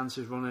these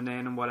chances, running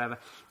in and whatever.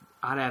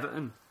 At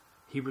Everton,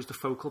 he was the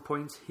focal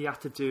point. He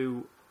had to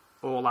do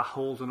all that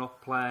holding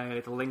up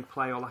play, the link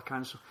play, all that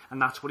kind of stuff,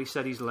 and that's what he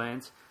said he's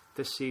learned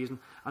this season.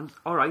 And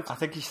all right, I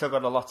think he's still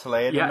got a lot to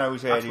learn in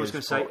those areas. That's what I was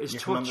going to say. You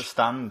can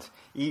understand.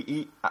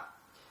 He,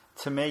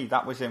 to me,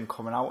 that was him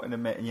coming out and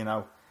admitting,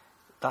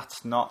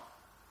 that's not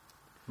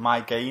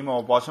my game,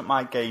 or wasn't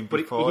my game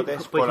before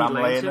this, but I'm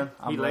learning.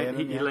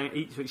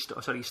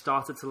 He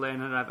started to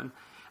learn at Everton,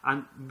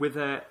 and with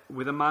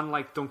a man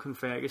like Duncan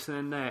Ferguson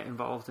in there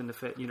involved in the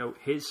fit,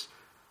 his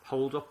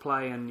hold-up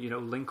play and,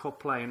 link-up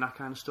play and that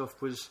kind of stuff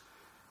was,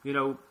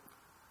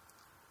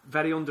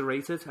 very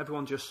underrated.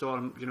 Everyone just saw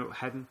him,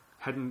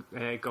 heading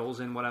goals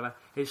in, whatever.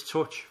 His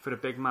touch for a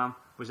big man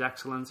was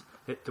excellent.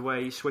 The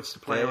way he switched the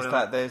play.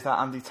 There's that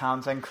Andy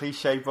Townsend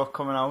cliche book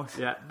coming out.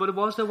 Yeah, but it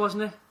was there,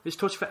 wasn't it? His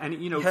touch for any,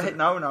 he was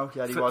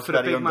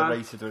very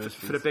underrated with his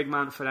feet. For a big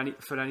man, for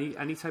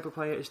any type of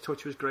player, his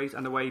touch was great,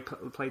 and the way he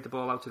played the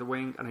ball out to the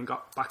wing and then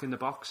got back in the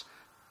box.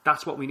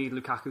 That's what we need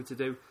Lukaku to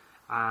do,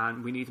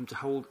 and we need him to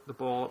hold the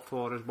ball up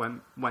for us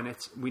when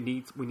we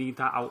need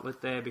that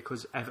outlet there,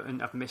 because Everton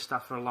have missed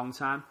that for a long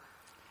time.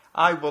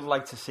 I would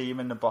like to see him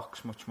in the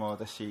box much more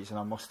this season,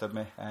 I must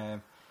admit.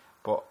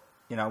 But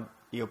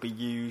he'll be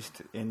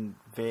used in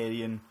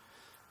varying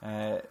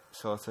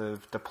sort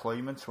of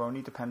deployments, won't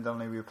he, depending on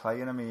who you're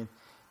playing. I mean,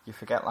 you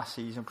forget last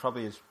season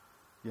probably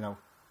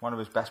one of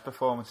his best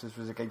performances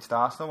was against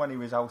Arsenal when he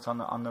was out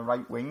on the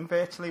right wing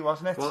virtually,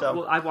 wasn't it?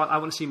 Well, I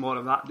want to see more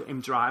of that,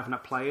 him driving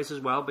at players as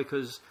well,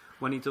 because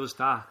when he does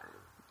that,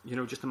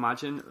 just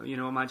imagine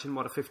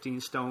what a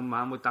 15-stone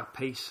man with that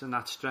pace and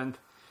that strength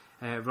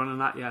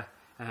running at you.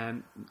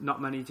 Not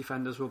many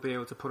defenders will be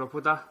able to put up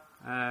with that.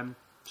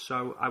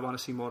 So I want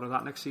to see more of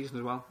that next season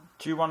as well.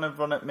 Do you want to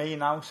run at me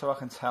now so I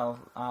can tell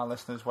our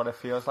listeners what it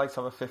feels like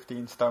to have a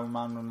 15-stone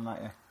man running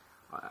at you?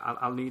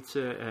 I'll need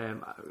to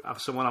have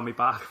someone on my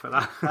back for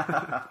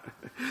that.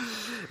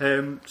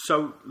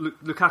 So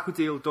Lukaku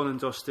deal done and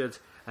dusted.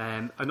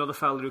 Another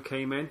fella who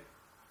came in,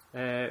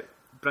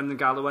 Brendan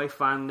Galloway,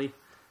 finally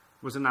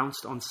was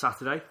announced on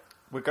Saturday.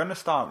 We're going to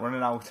start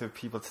running out of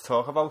people to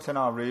talk about in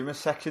our rumours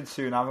section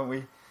soon, haven't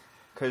we?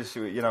 Because,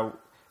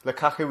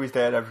 Lukaku was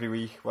there every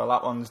week. Well,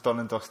 that one's done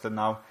and dusted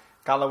now.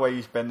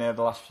 Galloway's been there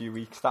the last few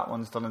weeks. That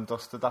one's done and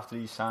dusted after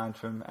he signed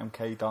from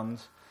MK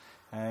Dons.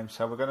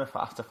 So we're going to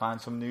have to find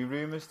some new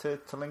rumours to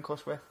link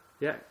us with.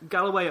 Yeah,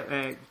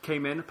 Galloway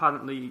came in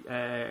apparently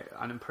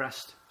and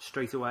impressed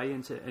straight away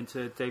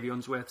into Davy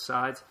Unsworth's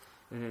side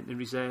in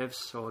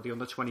reserves, or the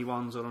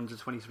under-21s or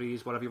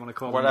under-23s, whatever you want to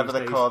call them. Whatever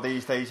they're called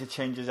these days, it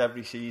changes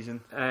every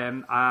season.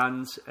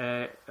 And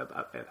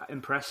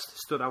impressed,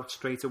 stood out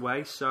straight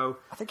away. So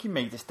I think he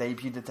made his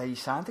debut the day he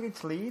signed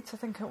against Leeds, I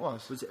think it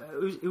was.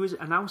 It was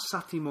announced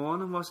Saturday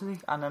morning, wasn't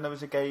he? And then there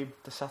was a game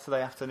the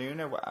Saturday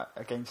afternoon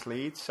against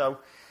Leeds. So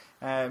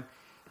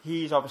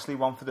he's obviously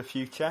one for the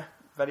future.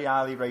 Very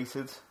highly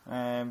rated.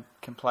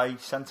 Can play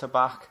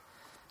centre-back.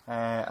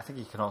 I think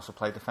he can also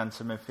play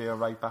defensive midfield,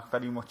 right back.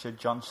 Very much a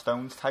John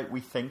Stones type, we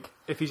think.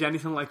 If he's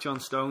anything like John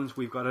Stones,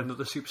 we've got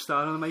another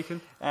superstar in the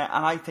making.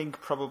 And I think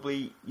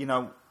probably,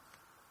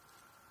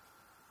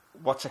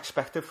 what's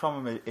expected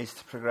from him is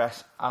to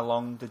progress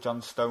along the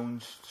John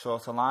Stones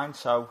sort of line.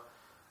 So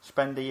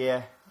spend a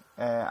year,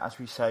 as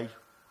we say,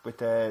 with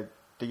the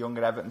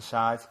younger Everton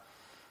side.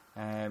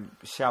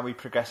 See how he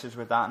progresses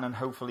with that, and then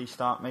hopefully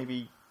start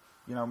maybe,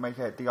 make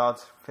the odd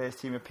first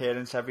team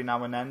appearance every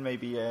now and then.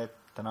 Maybe,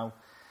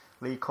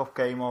 League Cup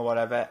game or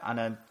whatever, and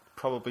then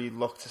probably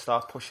look to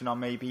start pushing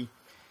on maybe,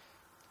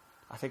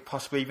 I think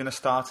possibly even a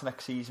start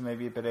next season,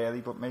 maybe a bit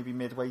early, but maybe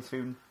midway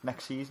through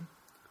next season.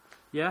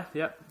 Yeah.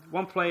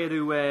 One player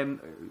who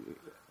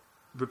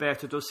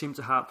Roberto does seem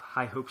to have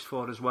high hopes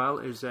for as well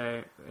is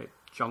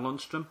John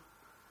Lundstram,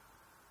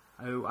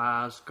 who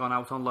has gone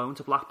out on loan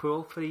to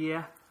Blackpool for a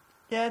year.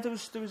 Yeah, there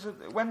was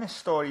when this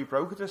story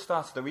broke at the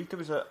start of the week, there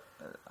was a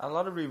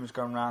lot of rumours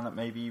going around that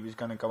maybe he was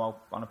going to go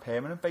out on a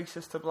permanent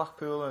basis to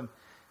Blackpool, and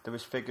there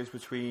was figures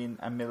between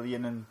 $1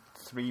 million and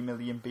 $3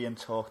 million being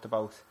talked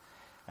about.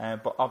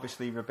 But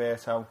obviously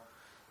Roberto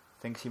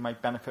thinks he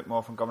might benefit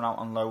more from going out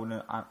on loan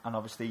and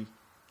obviously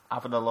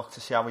having a look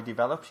to see how he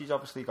develops. He's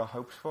obviously got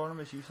hopes for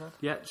him, as you said.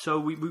 Yeah, so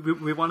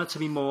we want it to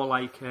be more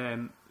like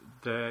the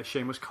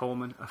Seamus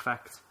Coleman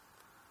effect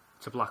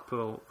to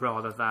Blackpool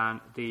rather than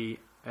the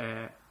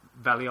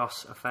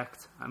Velios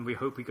effect, and we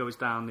hope he goes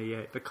down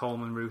the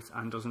Coleman route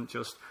and doesn't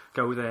just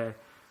go there,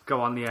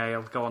 go on the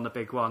ale, go on the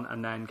big one,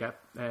 and then get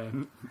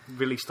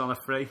released on a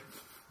free.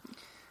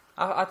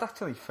 I'd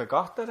actually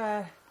forgot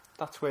that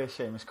that's where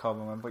Seamus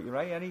Coleman went, but you're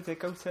right, and he did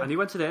go to... And he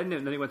went to there, and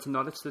then he went to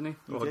Norwich, didn't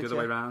he? Or the other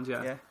way round,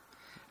 yeah.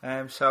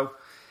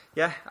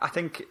 I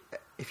think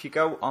if you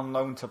go on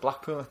loan to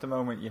Blackpool at the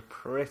moment, you're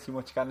pretty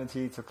much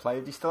guaranteed to play.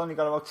 You still only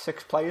got about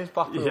 6 players,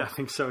 Blackpool. Yeah, I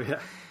think so, yeah.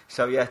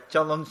 So,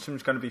 John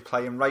Lundstram's going to be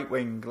playing right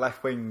wing,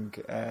 left wing,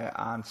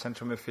 and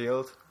central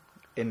midfield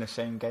in the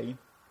same game.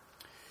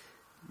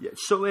 Yeah,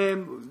 so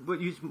what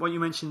you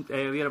mentioned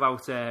earlier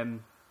about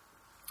one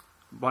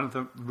of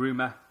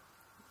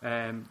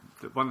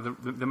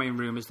the main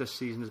rumours this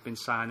season has been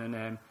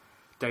signing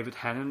David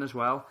Hennon as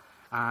well,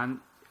 and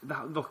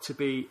that looked to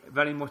be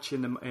very much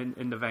in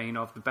the vein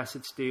of the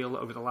Besic deal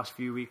over the last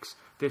few weeks.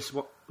 This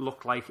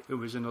looked like it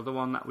was another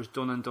one that was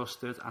done and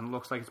dusted, and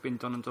looks like it's been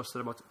done and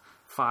dusted about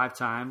 5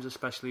 times,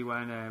 especially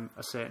when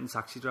a certain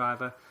taxi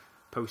driver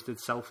posted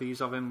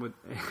selfies of him with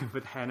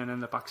Hennon in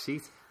the back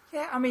seat.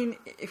 Yeah, I mean,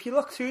 if you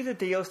look through the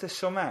deals this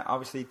summer,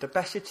 obviously the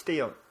Besic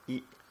deal,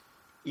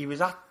 he was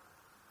at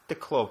the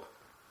club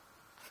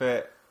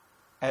for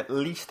at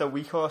least a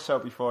week or so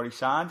before he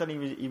signed, and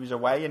he was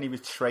away and he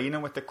was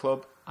training with the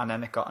club, and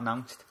then it got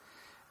announced.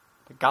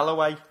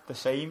 Galloway, the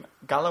same.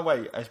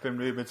 Galloway has been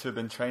rumoured to have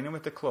been training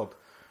with the club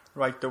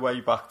right the way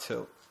back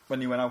till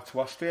when he went out to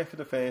Austria for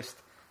the first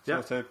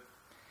sort of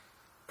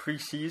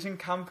pre-season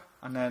camp,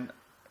 and then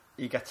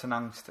he gets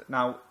announced.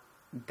 Now,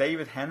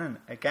 David Hennon,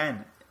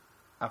 again,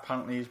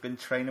 apparently he's been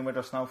training with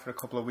us now for a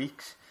couple of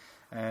weeks.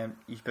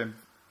 He's been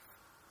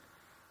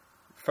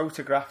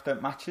photographed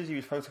at matches. He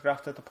was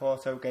photographed at the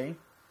Porto game.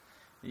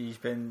 He's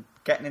been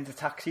getting into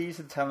taxis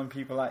and telling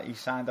people that he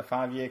signed a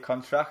 5-year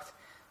contract,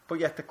 but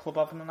yet the club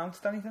haven't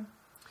announced anything.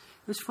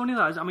 It's funny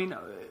that, I mean,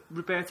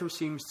 Roberto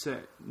seems to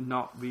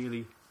not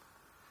really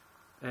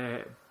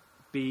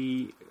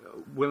be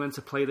willing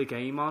to play the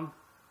game on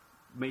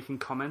making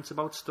comments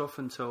about stuff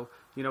until,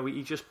 you know,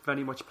 he just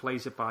very much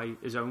plays it by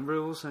his own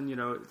rules. And, you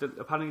know,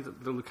 apparently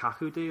the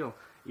Lukaku deal,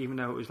 even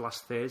though it was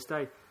last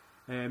Thursday,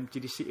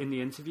 did you see in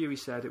the interview he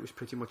said it was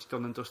pretty much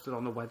done and dusted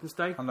on the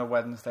Wednesday? On the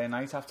Wednesday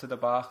night after the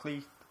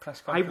Barkley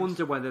press conference. I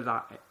wonder whether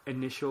that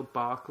initial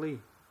Barkley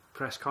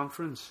press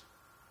conference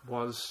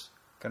was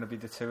going to be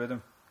the two of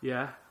them.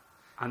 Yeah.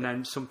 And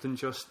then something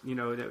just, you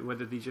know,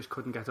 whether they just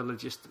couldn't get the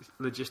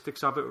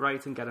logistics of it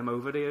right and get him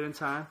over here in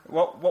time.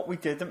 What we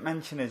didn't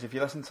mention is, if you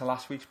listen to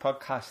last week's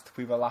podcast,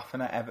 we were laughing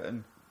at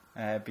Everton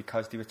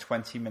because they were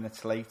 20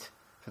 minutes late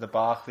for the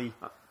Barkley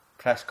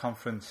press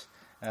conference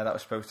that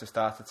was supposed to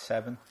start at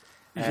 7.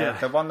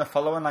 The one the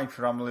following night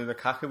for Romelu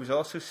Lukaku was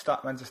also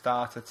meant to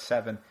start at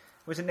 7.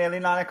 Was it nearly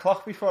 9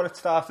 o'clock before it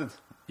started?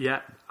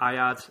 Yeah, I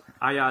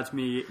had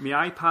me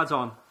iPad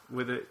on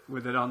with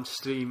it on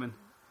streaming.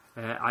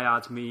 I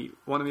had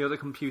one of my other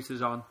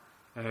computers on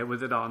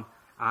with it on,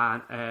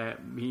 and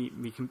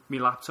me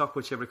laptop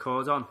which I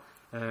record on.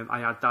 I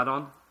had that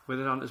on with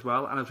it on as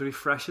well, and I was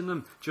refreshing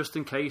them just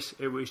in case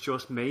it was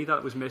just me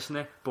that was missing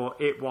it, but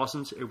it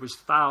wasn't. It was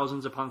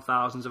thousands upon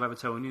thousands of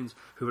Evertonians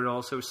who were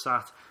also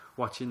sat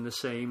watching the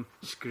same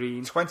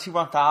screen.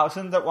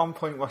 21,000 at one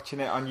point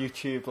watching it on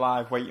YouTube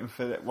live,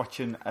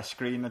 watching a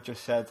screen that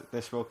just said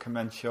this will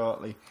commence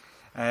shortly.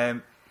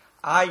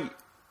 I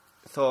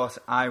thought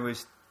I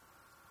was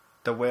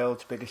the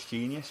world's biggest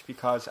genius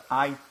because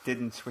I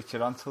didn't switch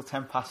it on till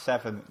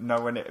 7:10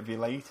 knowing it would be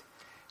late.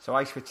 So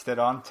I switched it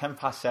on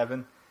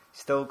 7:10,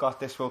 still got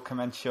this will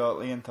commence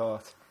shortly, and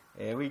thought,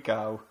 here we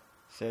go.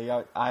 See,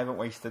 I haven't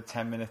wasted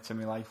 10 minutes of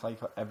my life like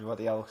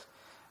everybody else.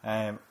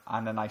 And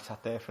then I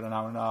sat there for an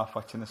hour and a half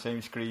watching the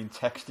same screen,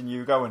 texting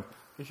you going,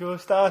 "Has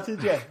yours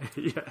started yet?"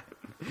 Yeah.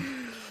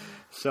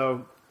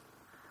 So,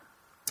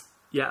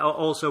 yeah.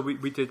 Also,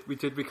 we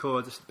did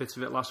record bits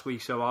of it last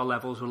week, so our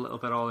levels were a little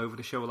bit all over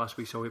the show last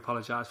week. So we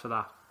apologise for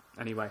that.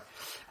 Anyway,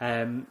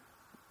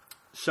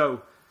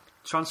 so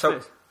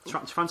transfer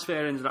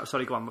into that.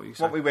 Sorry, go on.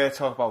 What we were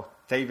talking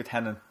about, David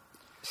Hennon,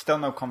 still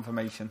no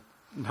confirmation.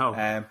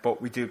 No,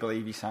 but we do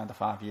believe he signed a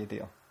 5-year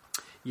deal.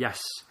 Yes.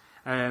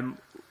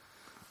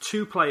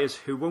 2 players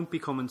who won't be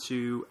coming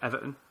to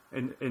Everton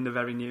in the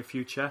very near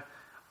future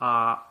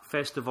are,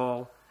 first of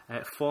all,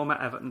 former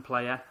Everton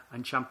player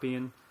and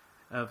champion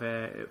of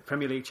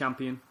Premier League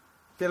champion.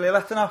 Billy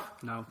Letternoff?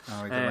 No.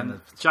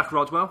 Oh, Jack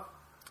Rodwell.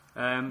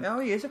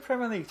 He is a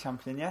Premier League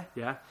champion, yeah.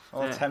 Yeah.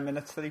 All 10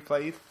 minutes that he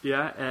played.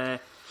 Yeah.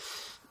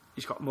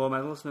 He's got more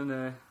medals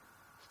than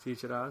Steve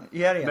Gerrard.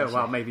 Yeah, he has.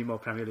 Well, maybe more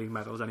Premier League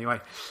medals anyway.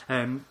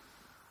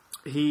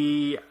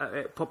 He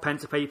put pen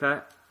to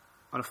paper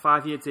on a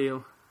 5-year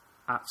deal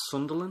at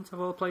Sunderland, of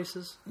all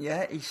places.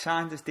 Yeah, he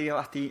signed his deal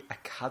at the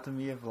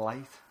Academy of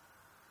Light.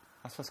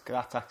 That's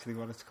actually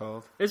what it's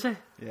called. Is it?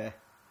 Yeah.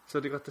 So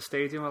they got the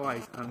Stadium of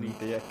Light and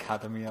the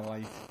Academy of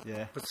Light,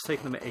 yeah. But it's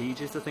taken them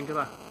ages to think of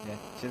that. Yeah.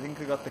 Do you think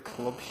they got the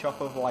Club Shop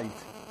of Light?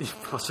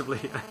 Possibly,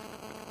 yeah.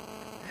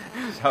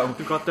 So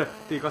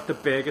they got the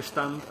Burger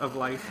Stand of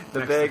Light.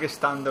 The Burger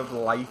Stand of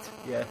Light,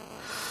 yeah.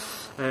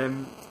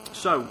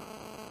 So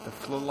the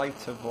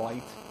Floodlights of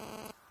Light.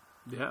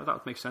 Yeah, that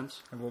would make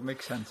sense. It would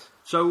make sense.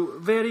 So,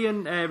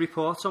 varying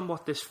reports on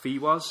what this fee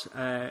was.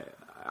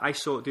 I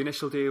saw the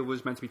initial deal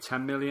was meant to be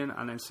 10 million,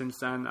 and then since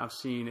then I've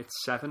seen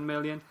it's 7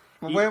 million.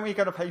 Well, weren't we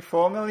going to pay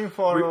 4 million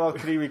for him about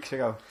 3 weeks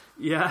ago?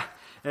 Yeah.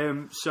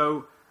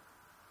 So,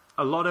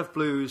 a lot of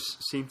Blues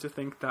seem to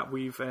think that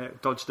we've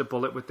dodged a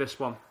bullet with this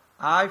one.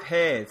 I've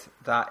heard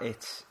that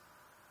it's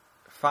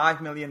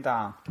 5 million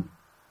down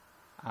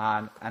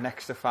and an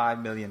extra 5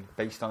 million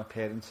based on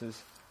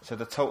appearances. So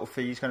the total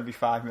fee is going to be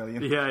 5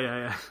 million.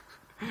 Yeah.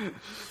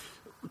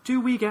 Do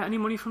we get any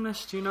money from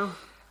this? Do you know?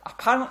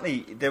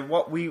 Apparently,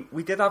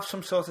 we did have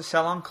some sort of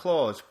sell-on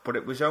clause, but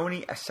it was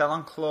only a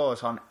sell-on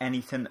clause on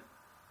anything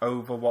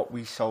over what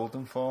we sold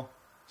them for.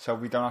 So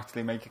we don't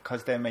actually make it,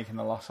 because they're making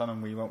a loss on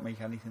them, we won't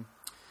make anything.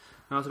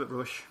 No, that's a bit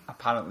rubbish.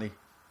 Apparently,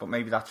 but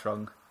maybe that's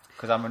wrong,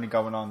 because I'm only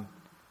going on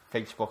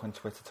Facebook and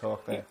Twitter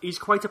talk there. He's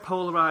quite a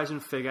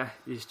polarising figure,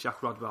 is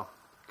Jack Rodwell.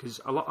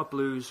 Because a lot of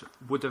Blues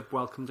would have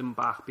welcomed him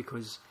back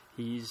because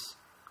he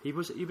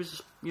was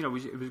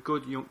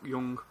good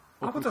young.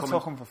 I would have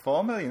took him for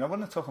 4 million. I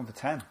wouldn't have took him for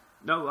 10.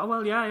 No,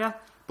 well, yeah.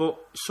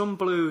 But some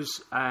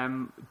Blues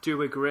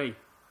do agree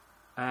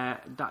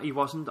that he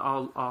wasn't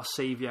our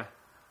saviour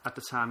at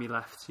the time he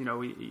left. You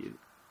know,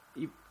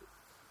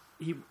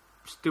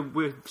 there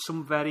were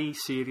some very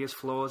serious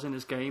flaws in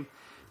his game.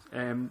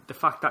 The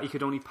fact that he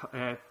could only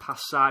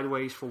pass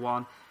sideways for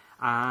one,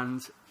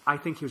 and I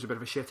think he was a bit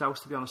of a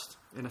shithouse, to be honest,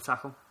 in a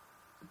tackle.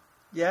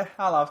 Yeah,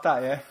 I'll have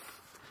that. Yeah.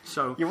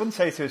 So you wouldn't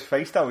say it to his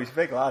face though. He's a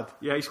big lad.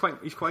 Yeah, he's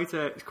quite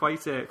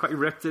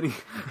ripped, isn't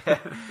he?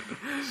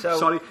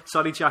 So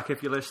sorry, Jack,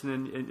 if you're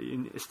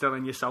listening, still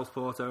in your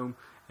Southport home.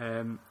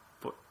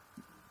 But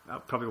I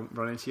probably won't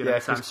run into you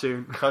anytime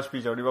soon.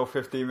 Cosby's only about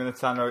 15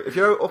 minutes down the road. If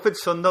you're up in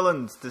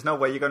Sunderland, there's no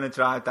way you're going to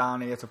drive down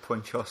here to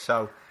punch us.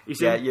 So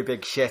you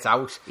big shit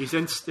house. He's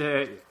in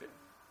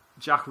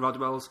Jack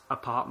Rodwell's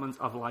apartment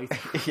of light.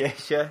 Yeah,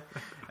 sure.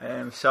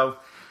 So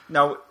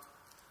no.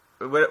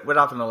 We're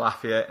having a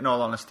laugh here. In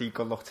all honesty,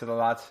 good luck to the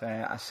lad.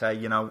 I say,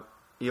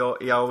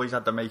 he always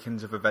had the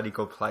makings of a very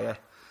good player.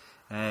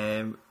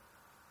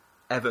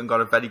 Everton got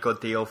a very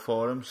good deal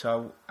for him,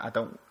 so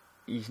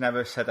he's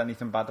never said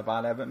anything bad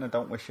about Everton. I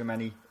don't wish him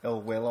any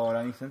ill will or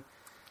anything.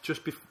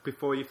 Just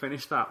before you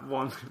finish that,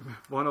 one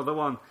other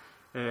one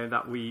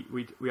that we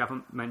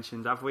haven't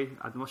mentioned, have we?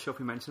 I'm not sure if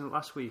we mentioned it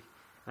last week.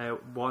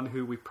 One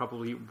who we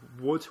probably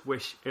would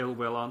wish ill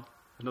will on,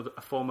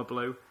 a former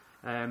Blue,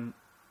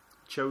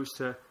 chose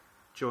to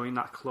join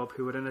that club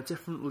who were in a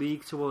different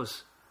league to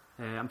us.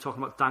 I'm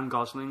talking about Dan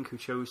Gosling, who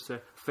chose to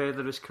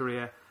further his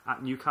career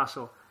at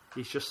Newcastle.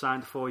 He's just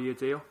signed a 4-year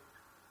deal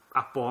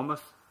at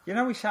Bournemouth. He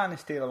signed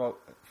this deal about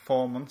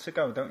 4 months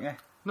ago, don't you?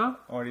 No.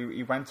 Or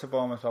he went to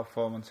Bournemouth about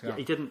 4 months ago. Yeah,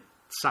 he didn't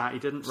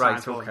sign.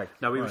 Right, okay.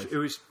 No, it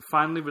was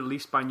finally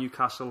released by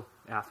Newcastle.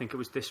 I think it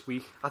was this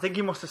week. I think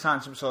he must have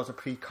signed some sort of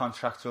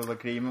pre-contractual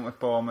agreement with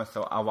Bournemouth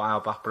a while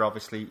back, but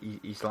obviously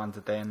he's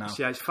landed there now.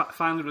 So yeah, it's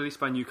finally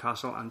released by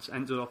Newcastle and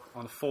ended up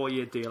on a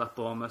 4-year deal at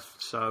Bournemouth.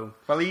 So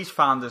he's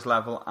found his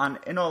level, and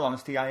in all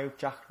honesty, I hope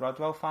Jack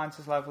Rodwell finds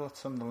his level at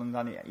Sunderland,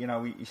 and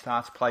he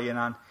starts playing.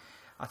 And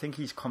I think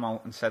he's come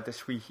out and said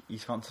this week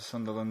he's gone to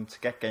Sunderland to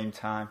get game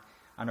time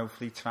and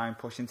hopefully try and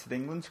push into the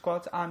England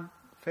squad. And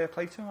fair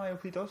play to him, I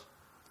hope he does.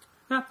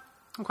 Yeah,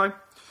 okay.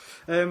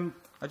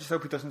 I just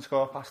hope he doesn't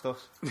score past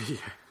us. Yeah.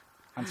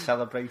 And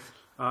celebrate.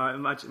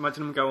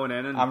 Imagine him going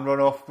in and run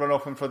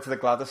off in front of the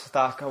Gladys and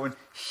start going,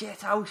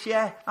 shit house,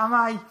 yeah, am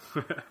I?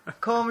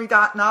 Call me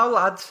that now,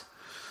 lads.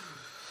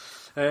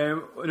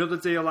 Another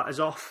deal that is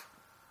off.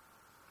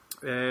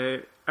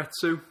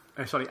 Atsu.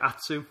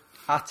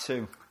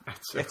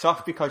 It's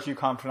off because you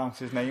can't pronounce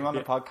his name on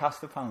the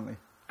podcast, apparently.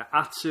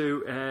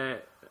 Atsu.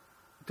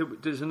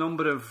 There's a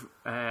number of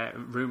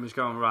rumours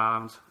going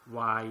around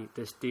why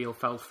this deal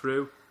fell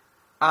through.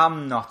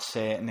 I'm not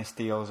certain this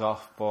deal's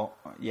off, but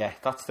yeah,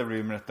 that's the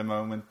rumour at the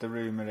moment. The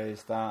rumour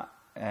is that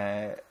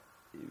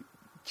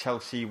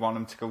Chelsea want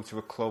him to go to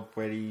a club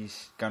where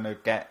he's going to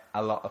get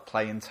a lot of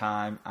playing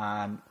time,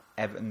 and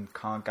Everton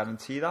can't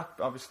guarantee that,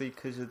 obviously,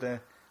 because of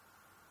the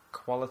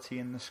quality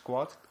in the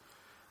squad.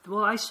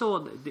 Well, I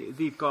saw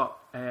they've got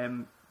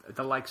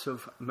the likes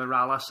of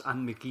Morales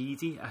and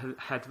McGeady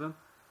ahead of him.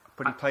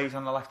 But he plays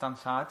on the left-hand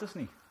side, doesn't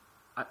he?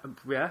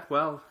 Yeah,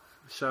 well,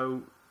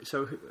 so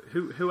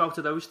who out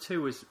of those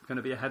two is going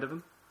to be ahead of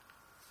him?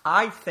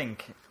 I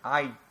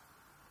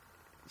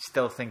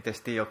still think this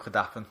deal could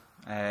happen.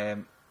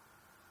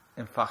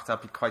 In fact,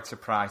 I'd be quite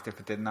surprised if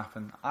it didn't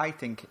happen. I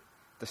think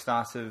the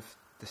start of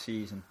the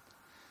season,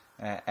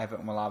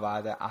 Everton will have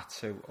either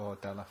Atsu or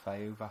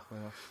Deulofeu back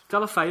with us.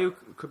 Deulofeu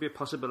could be a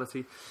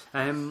possibility.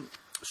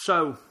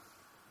 So,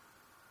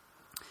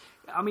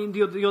 I mean,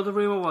 the other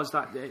rumour was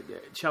that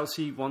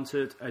Chelsea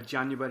wanted a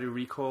January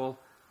recall,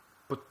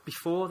 but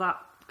before that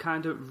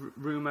kind of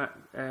rumour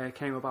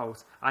came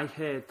about, I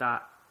heard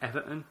that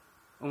Everton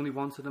only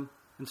wanted him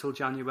until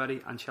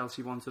January and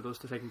Chelsea wanted us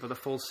to take him for the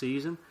full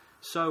season.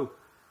 So,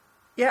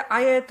 yeah,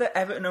 I heard that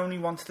Everton only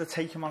wanted to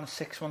take him on a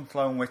 6-month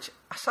loan, which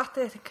I sat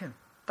there thinking,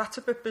 that's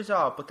a bit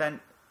bizarre, but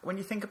then when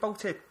you think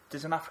about it,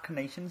 there's an African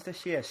Nations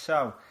this year,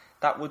 so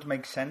that would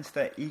make sense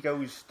that he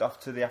goes off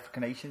to the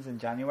African Nations in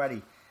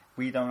January.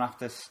 We don't have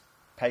to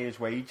pay his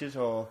wages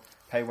or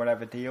pay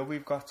whatever deal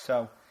we've got,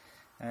 so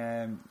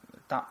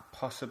that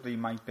possibly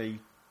might be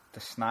the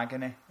snag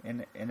in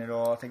it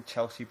all. I think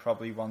Chelsea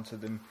probably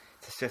wanted him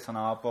to sit on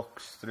our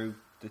books through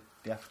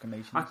the African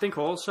Nations. I think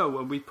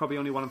also we probably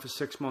only want him for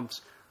 6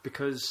 months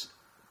because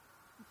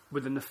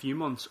within a few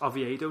months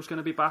Oviedo's going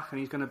to be back and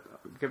he's going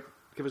to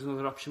give us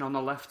another option on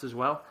the left as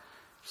well.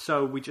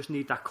 So we just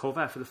need that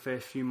cover for the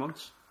first few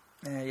months.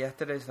 Yeah,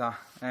 there is that.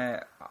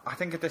 I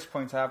think at this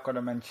point I've got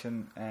to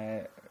mention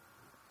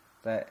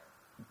that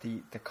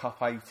the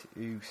cop-out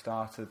who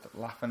started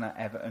laughing at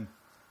Everton,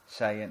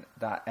 saying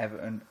that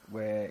Everton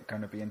were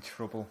going to be in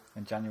trouble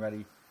in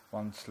January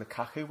once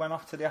Lukaku went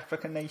off to the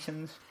African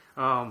Nations.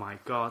 Oh my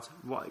God!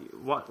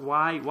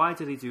 Why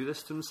did he do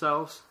this to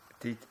themselves?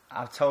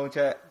 I've told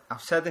you,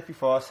 I've said it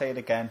before, I'll say it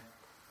again.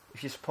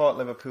 If you support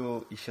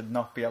Liverpool, you should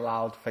not be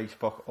allowed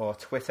Facebook or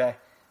Twitter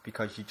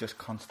because you just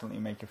constantly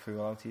make a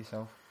fool out of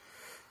yourself.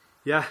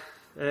 Yeah.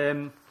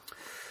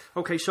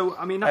 Okay, so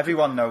I mean,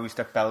 everyone knows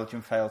that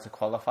Belgium failed to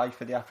qualify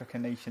for the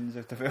African Nations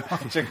if they're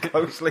watching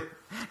closely.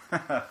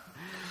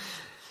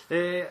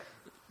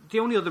 the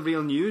only other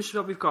real news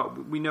that we've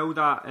got, we know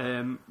that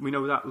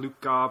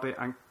Luke Garbutt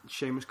and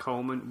Seamus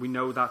Coleman, we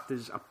know that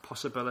there's a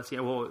possibility,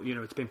 or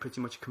it's been pretty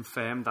much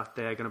confirmed that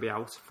they're going to be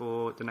out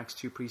for the next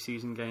 2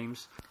 pre-season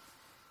games.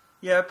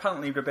 Yeah,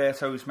 apparently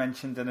Roberto's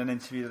mentioned in an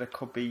interview that it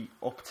could be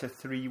up to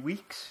 3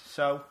 weeks,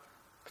 so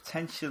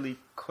potentially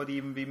could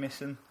even be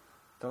missing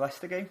the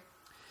Leicester game.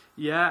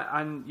 Yeah,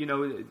 and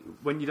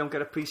when you don't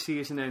get a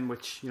pre-season in,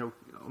 which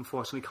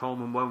unfortunately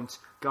Coleman won't,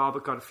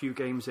 Garbutt got a few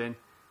games in.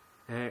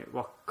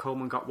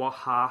 Coleman got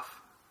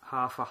half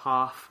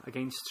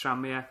against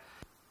Tranmere,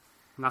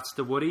 and that's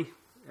the worry.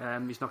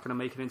 He's not going to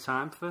make it in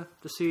time for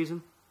the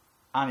season,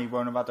 and he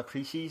won't have had a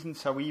pre-season.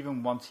 So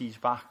even once he's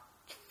back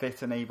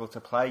fit and able to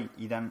play,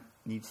 he then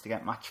needs to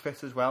get match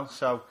fit as well.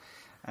 So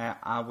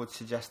I would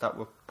suggest that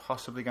we're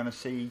possibly going to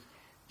see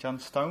John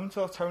Stones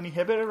or Tony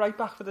Hibbert right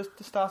back for the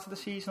start of the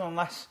season,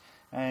 unless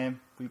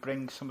we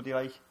bring somebody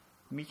like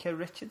Micah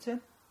Richards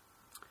in.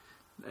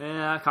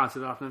 I can't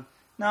see that happening.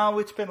 No,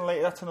 it's been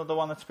late. That's another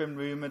one that's been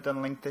rumoured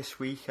and linked this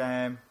week.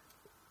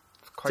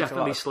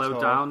 Definitely slowed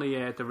down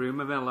the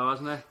rumour mill, though,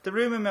 hasn't it? The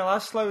rumour mill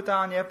has slowed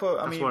down, yeah,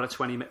 but that's what a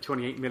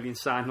 28 million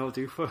sign will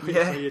do for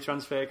your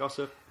transfer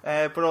gossip.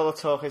 But all the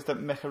talk is that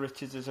Micah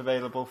Richards is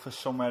available for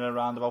somewhere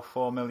around about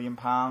 £4 million.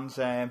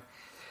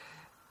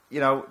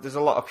 There's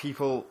a lot of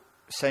people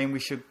saying we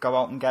should go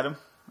out and get him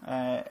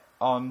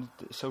on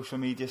social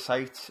media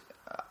sites.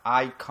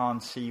 I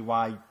can't see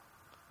why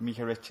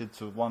Micah Richards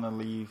would want to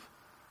leave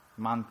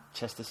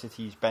Manchester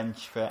City's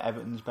bench for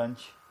Everton's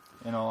bench,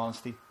 in all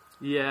honesty.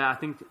 Yeah, I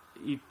think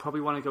he'd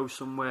probably want to go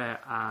somewhere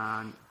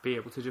and be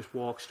able to just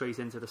walk straight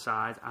into the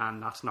side,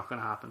 and that's not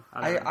going to happen.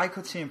 I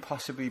could see him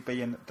possibly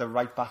being the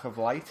right back of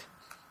Light.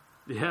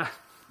 Yeah,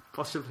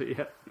 possibly,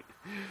 yeah.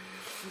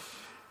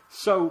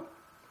 So,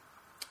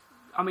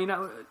 I mean,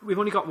 we've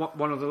only got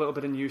one other little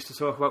bit of news to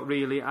talk about,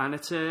 really, and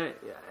it's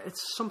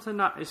something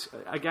that is,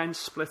 again,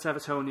 split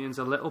Evertonians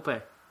a little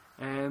bit.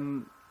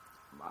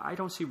 I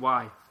don't see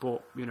why,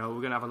 but we're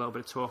going to have a little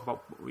bit of talk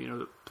about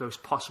those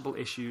possible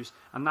issues,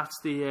 and that's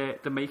the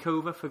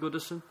makeover for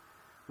Goodison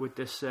with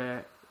this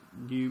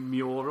new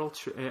mural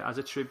as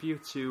a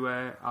tribute to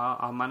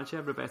our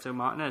manager Roberto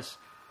Martinez.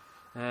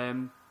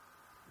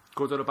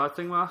 Good or a bad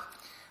thing, Mark?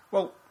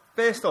 Well,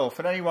 first off,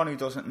 for anyone who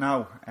doesn't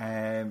know,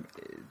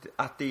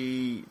 at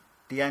the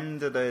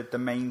end of the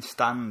main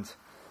stand,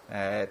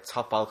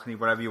 top balcony,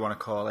 whatever you want to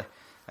call it,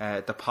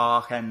 the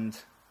park end,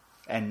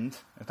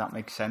 if that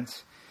makes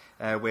sense.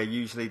 Where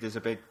usually there's a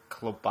big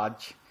club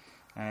badge,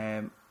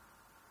 a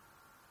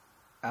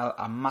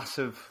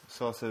massive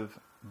sort of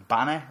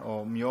banner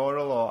or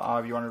mural, or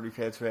however you want to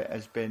refer to it,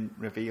 has been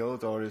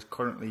revealed or is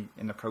currently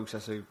in the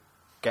process of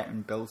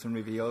getting built and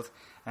revealed,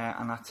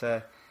 and that's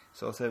a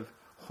sort of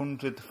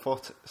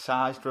 100-foot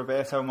sized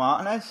Roberto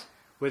Martinez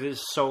with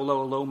his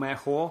solo lo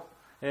mejor.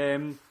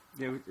 I'm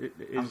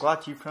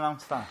glad you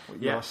pronounced that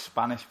with your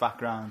Spanish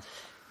background.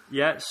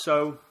 Yeah,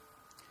 so.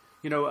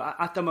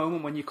 At the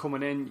moment when you're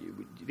coming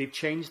in, they've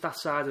changed that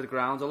side of the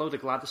ground. Although the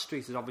Gladys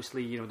Street is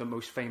obviously, the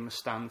most famous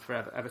stand for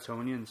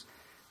Evertonians,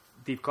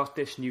 they've got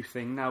this new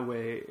thing now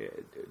where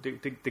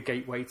the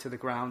gateway to the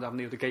ground, haven't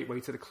they? The gateway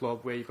to the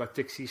club, where you've got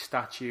Dixie's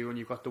statue and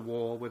you've got the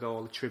wall with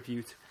all the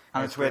tribute.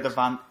 And it's where the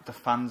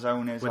fan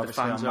zone is, where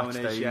obviously, the fan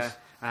zone is, yeah.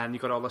 And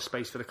you've got all the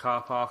space for the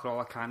car park and all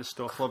that kind of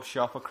stuff. Club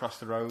shop across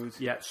the road.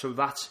 Yeah, so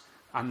that's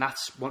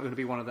going to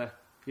be one of the...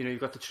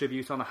 you've got the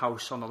tribute on the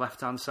house on the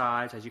left-hand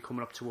side as you're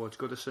coming up towards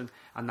Goodison,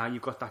 and now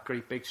you've got that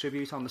great big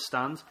tribute on the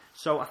stand.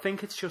 So I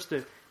think it's just I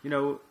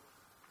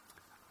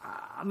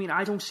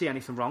don't see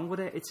anything wrong with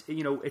it.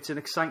 It's an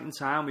exciting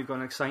time. We've got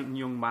an exciting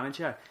young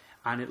manager,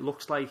 and it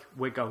looks like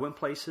we're going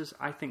places.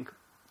 I think...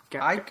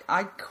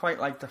 I quite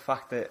like the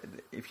fact that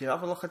if you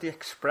have a look at the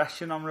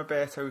expression on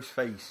Roberto's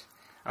face,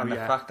 and the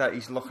fact that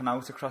he's looking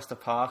out across the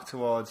park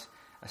towards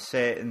a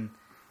certain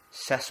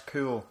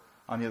cesspool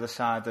on the other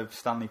side of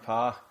Stanley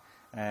Park,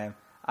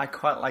 I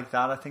quite like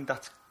that. I think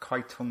that's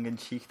quite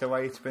tongue-in-cheek the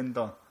way it's been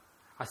done.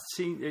 I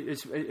see. Do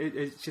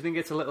you think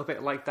it's a little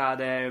bit like that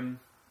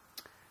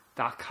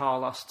that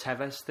Carlos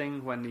Tevez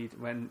thing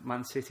when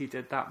Man City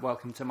did that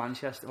Welcome to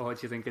Manchester, or do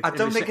you think it's... I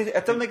don't think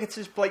it's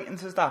as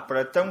blatant as that, but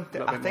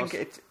I think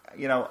it's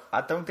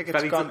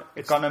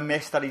gonna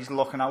miss that he's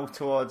looking out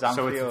towards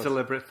Anfield. So it's a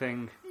deliberate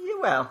thing. Yeah,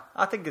 well,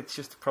 I think it's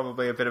just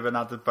probably a bit of an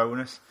added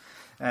bonus.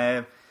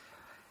 There's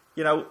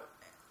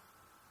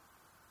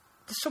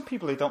some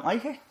people who don't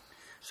like it.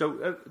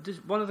 So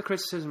one of the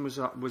criticisms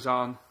was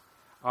on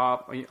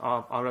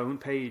our own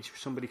page.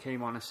 Somebody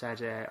came on and said,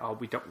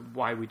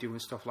 "Why are we doing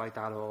stuff like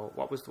that?" Or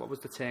what was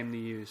the term they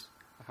used?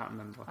 I can't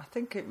remember. I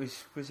think it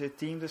was it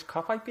deemed as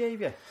cop-out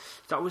behaviour?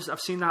 I've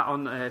seen that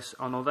on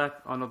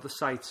other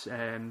sites.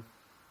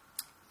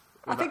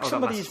 I think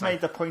somebody's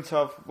made the point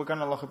of we're going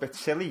to look a bit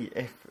silly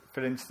if,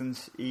 for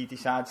instance, he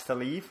decides to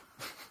leave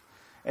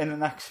in the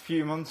next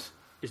few months.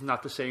 Isn't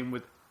that the same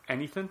with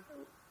anything?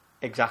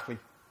 Exactly.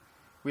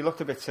 We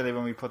looked a bit silly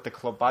when we put the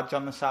club badge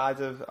on the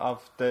side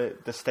of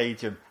the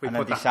stadium and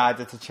then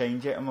decided to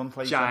change it a month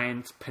later.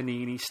 Giant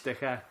Panini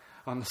sticker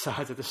on the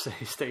side of the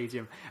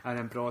stadium and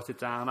then brought it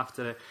down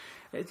after it.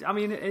 I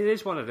mean, it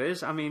is what it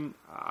is. I mean,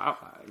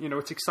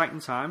 it's exciting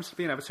times to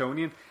be an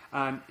Evertonian,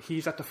 and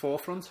he's at the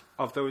forefront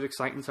of those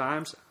exciting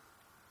times.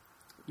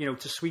 To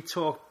sweet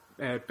talk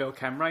Bill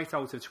Kenwright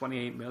out of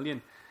 28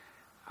 million,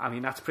 I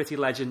mean, that's pretty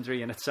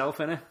legendary in itself,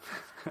 isn't it?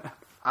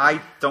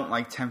 I don't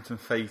like tempting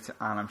fate,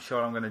 and I'm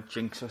sure I'm going to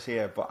jinx us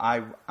here, but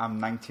I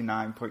am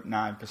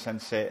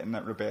 99.9% certain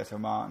that Roberto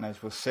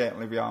Martinez will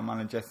certainly be our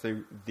manager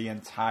through the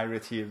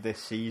entirety of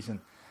this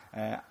season,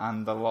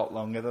 and a lot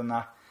longer than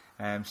that.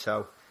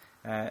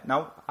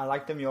 No, I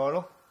like the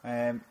mural.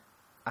 I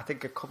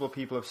think a couple of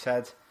people have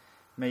said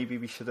maybe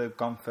we should have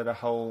gone for the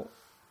whole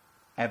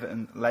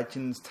Everton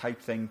Legends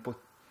type thing, but do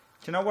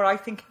you know what I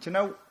think? Do you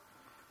know,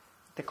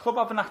 the club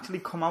haven't actually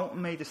come out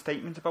and made a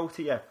statement about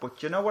it yet, but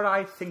do you know what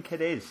I think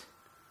it is?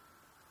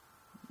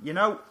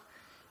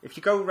 If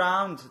you go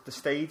round the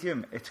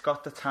stadium, it's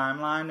got the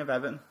timeline of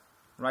Everton,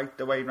 right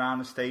the way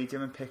round the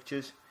stadium and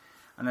pictures,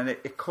 and then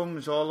it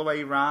comes all the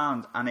way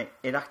round, and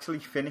it actually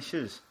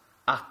finishes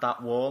at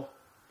that wall.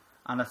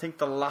 And I think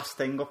the last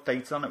thing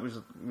updated on it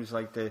was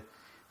like the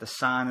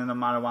signing of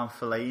Marouane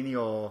Fellaini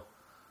or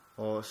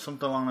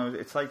something along those.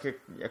 It's like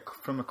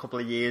from a couple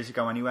of years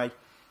ago anyway.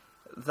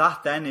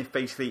 That then, if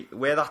basically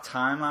where that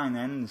timeline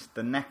ends,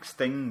 the next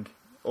thing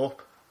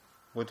up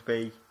would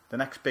be the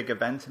next big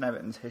event in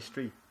Everton's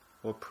history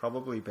would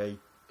probably be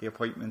the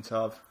appointment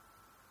of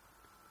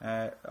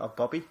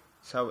Bobby.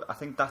 So I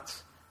think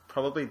that's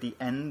probably the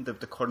end of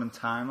the current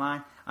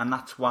timeline, and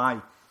that's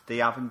why they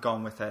haven't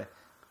gone with a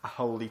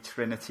Holy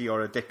Trinity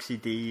or a Dixie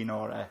Dean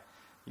or a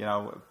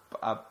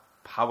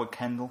Howard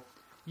Kendall.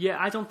 Yeah,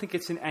 I don't think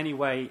it's in any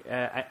way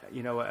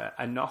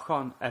a knock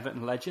on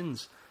Everton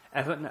Legends.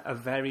 Everton are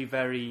very,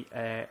 very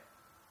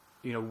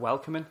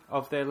welcoming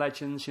of their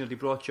legends. They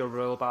brought Joe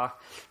Royle back.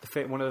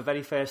 One of the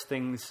very first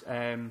things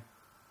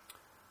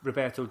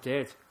Roberto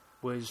did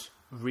was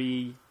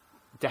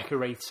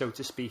redecorate, so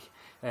to speak,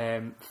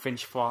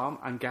 Finch Farm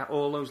and get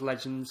all those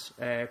legends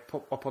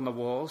put up on the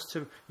walls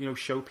to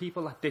show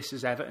people that this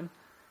is Everton.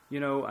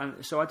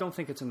 And so I don't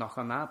think it's a knock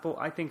on that, but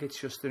I think it's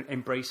just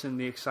embracing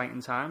the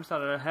exciting times that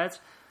are ahead,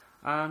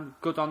 and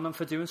good on them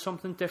for doing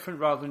something different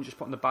rather than just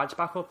putting the badge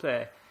back up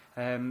there.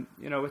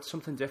 It's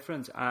something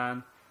different,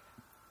 and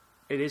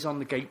it is on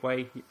the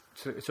gateway.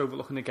 It's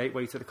overlooking the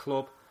gateway to the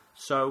club,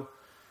 so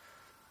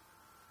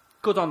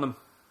good on them.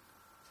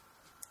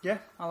 Yeah,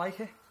 I like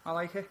it.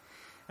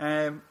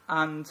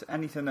 And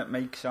anything that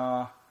makes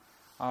our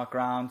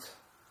ground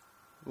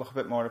look a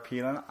bit more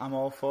appealing, I'm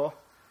all for.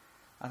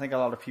 I think a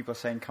lot of people are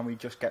saying, can we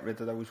just get rid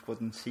of those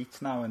wooden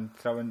seats now and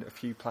throw in a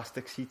few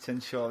plastic seats in?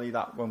 Surely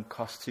that won't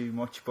cost too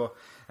much, but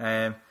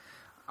I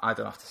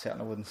don't have to sit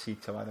on a wooden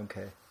seat, so I don't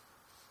care.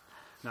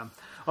 No.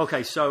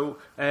 Okay, so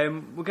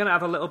we're going to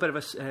have a little bit of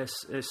a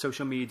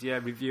social media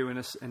review in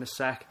a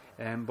sec,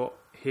 but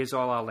here's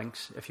all our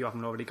links. If you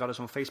haven't already got us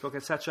on Facebook,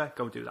 etc.,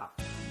 go do that.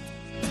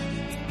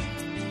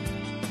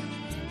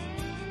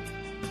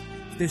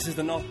 This is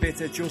the Not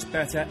Bitter, Just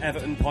Better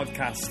Everton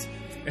podcast.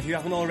 If you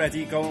haven't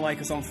already, go and like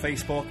us on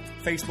Facebook,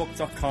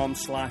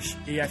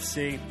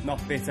 facebook.com/EFC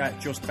Not Bitter,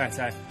 Just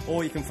Better,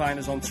 or you can find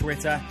us on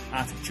Twitter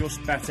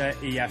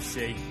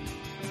 @JustBetterEFC.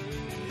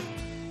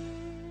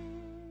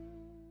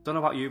 Don't know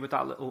about you, but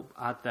that little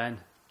ad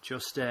then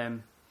just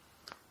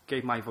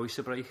gave my voice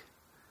a break,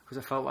 because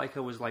I felt like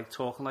I was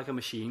talking like a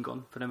machine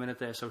gun for a minute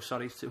there. So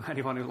sorry to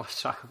anyone who lost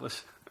track of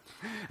us,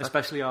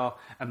 especially our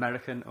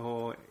American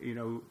or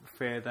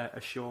further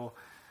ashore,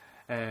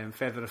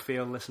 further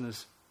afield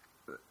listeners.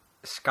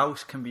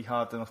 Scouse can be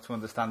hard enough to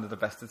understand at the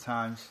best of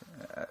times.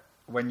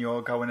 When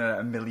you're going at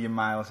 1,000,000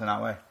 miles an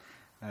hour,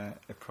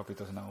 it probably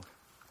doesn't help.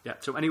 Yeah.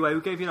 So anyway, we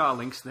gave you our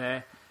links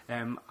there.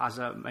 As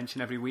I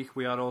mention every week,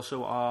 we are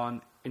also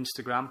on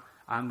Instagram,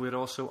 and we're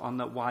also on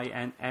the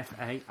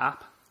YNFA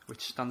app,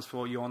 which stands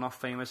for You're Not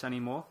Famous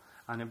Anymore,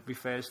 and it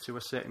refers to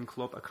a certain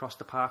club across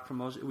the park from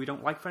us we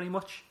don't like very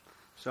much.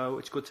 So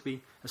it's good to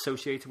be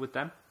associated with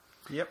them.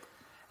 Yep.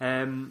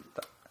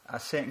 A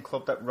certain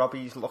club that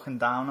Robbie's looking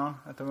down on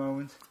at the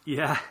moment.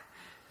 Yeah.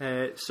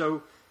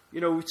 So,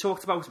 we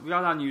had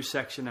our news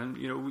section, and,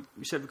 we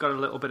said we've got a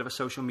little bit of a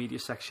social media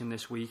section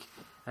this week.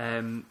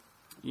 It's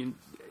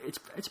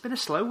been a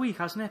slow week,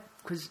 hasn't it?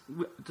 Because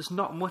there's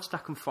not much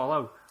that can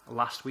follow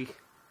last week.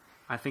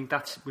 I think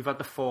we've had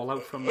the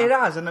fallout from that. It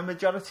has, and the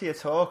majority of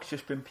talk's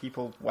just been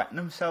people wetting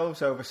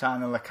themselves over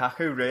signing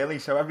Lukaku, really.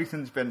 So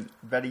everything's been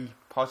very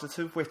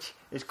positive, which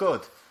is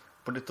good,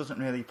 but it doesn't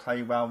really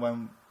play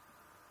well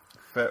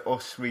for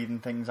us reading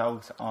things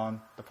out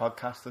on the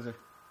podcast, does it?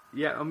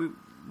 Yeah, I mean,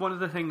 one of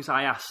the things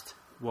I asked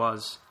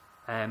was,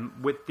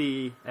 with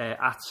the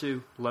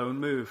Atsu loan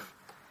move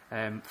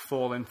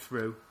falling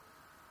through,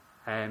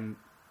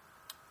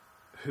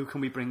 who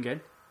can we bring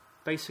in,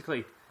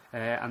 basically?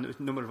 And there's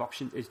a number of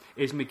options.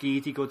 Is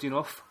McGeady good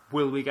enough?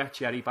 Will we get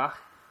Jerry back?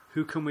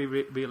 Who can we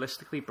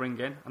realistically bring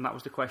in? And that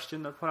was the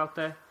question that I put out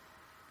there.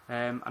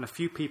 And a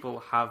few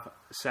people have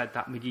said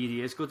that McGeady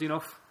is good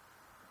enough.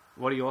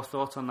 What are your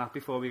thoughts on that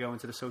before we go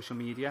into the social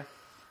media?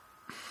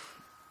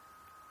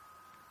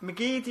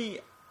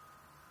 McGeady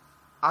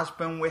has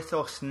been with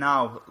us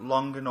now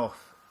long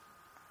enough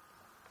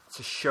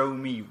to show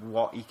me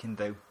what he can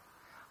do.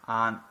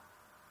 And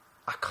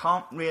I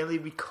can't really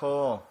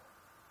recall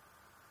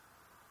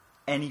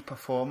any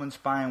performance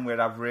by him where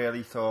I've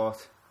really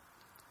thought,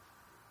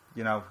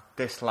 you know,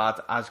 this lad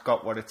has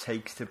got what it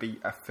takes to be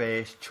a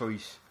first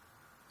choice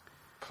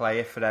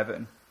player for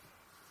Everton.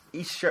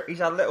 He's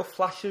had little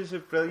flashes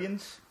of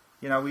brilliance.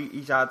 You know,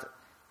 he's had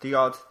the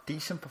odd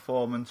decent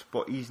performance,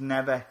 but he's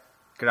never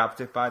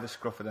grabbed it by the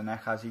scruff of the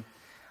neck, has he?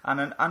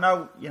 And I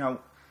know, you know,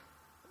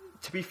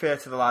 to be fair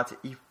to the lad,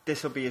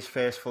 this will be his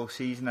first full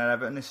season at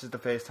Everton. This is the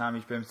first time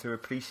he's been through a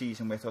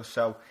pre-season with us,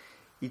 so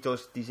he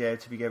does deserve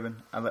to be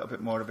given a little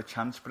bit more of a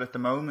chance. But at the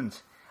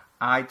moment,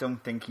 I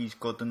don't think he's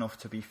good enough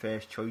to be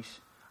first choice.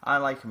 I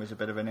like him as a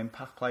bit of an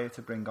impact player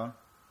to bring on.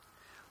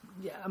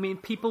 Yeah, I mean,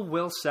 people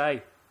will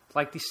say,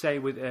 like they say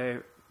with,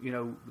 you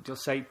know, they'll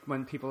say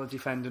when people are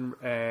defending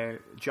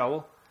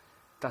Joel,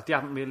 that they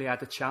haven't really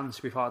had a chance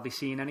before they've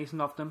seen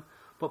anything of them.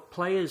 But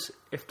players,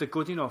 if they're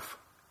good enough,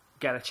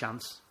 get a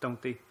chance,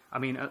 don't they? I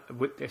mean,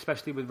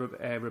 especially with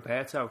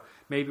Roberto,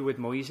 maybe with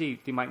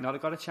Moisey, they might not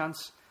have got a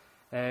chance.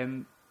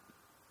 You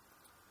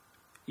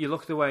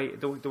look the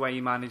way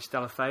he managed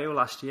Deulofeu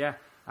last year,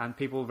 and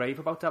people rave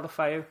about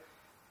Deulofeu.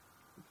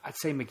 I'd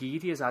say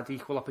McGeady has had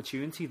equal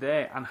opportunity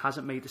there and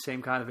hasn't made the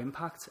same kind of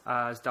impact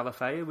as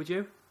Deulofeu. Would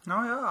you?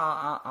 No,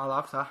 yeah, I'll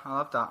have that.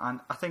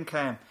 And I think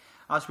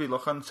as we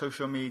look on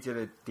social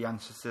media, the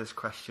answer to this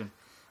question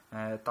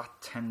that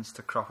tends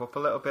to crop up a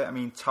little bit. I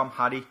mean, Tom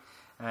Harry,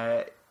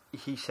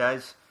 he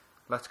says,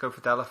 let's go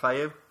for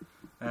Deulofeu.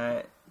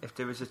 If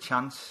there was a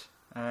chance,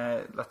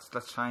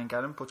 let's try and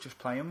get him, but just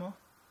play him more.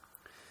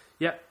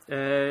 Yeah.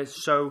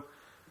 So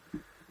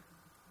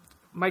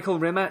Michael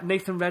Rimmer,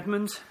 Nathan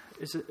Redmond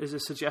is a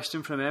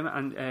suggestion from him,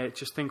 and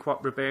just think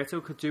what Roberto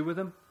could do with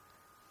him.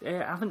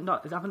 Haven't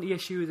the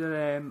issue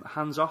that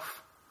hands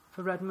off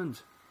for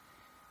Redmond?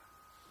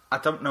 I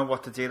don't know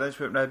what the deal is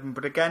with Redmond,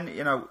 but again,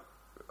 you know,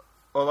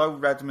 although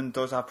Redmond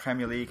does have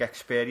Premier League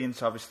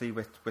experience, obviously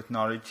with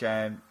Norwich,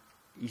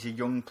 he's a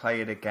young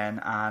player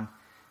again, and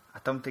I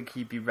don't think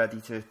he'd be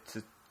ready to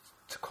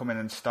come in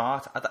and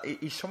start.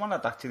 He's someone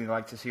I'd actually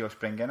like to see us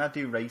bring in. I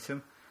do rate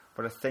him,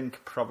 but I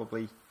think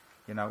probably,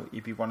 you know,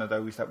 he'd be one of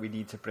those that we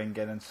need to bring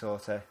in and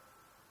sort of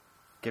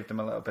give them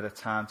a little bit of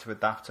time to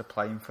adapt to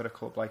playing for a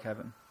club like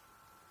Everton.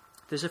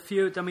 There's a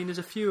few,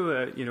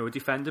 you know,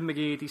 defending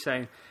McGeady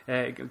saying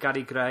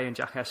Gary Gray and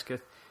Jack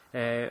Hesketh.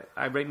 I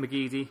rate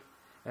McGeady,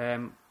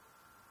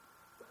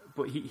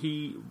 but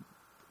he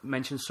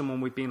mentioned someone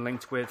we've been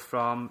linked with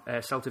from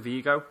Celta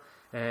Vigo,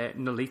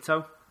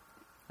 Nolito.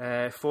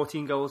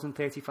 14 goals in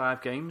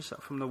 35 games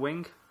from the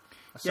wing.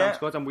 That sounds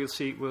good, and we'll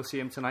see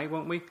him tonight,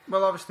 won't we?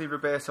 Well, obviously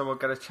Roberto will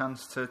get a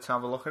chance to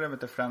have a look at him at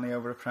the friendly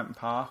over at Prenton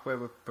Park, where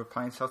we're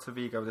playing Celta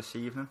Vigo this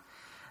evening.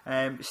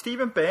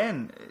 Stephen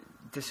Byrne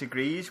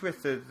disagrees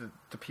with the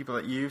people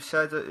that you've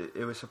said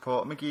who were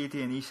supporting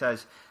McGeady, and he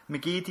says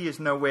McGeady is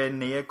nowhere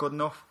near good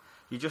enough.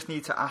 You just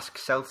need to ask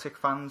Celtic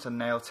fans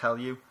and they'll tell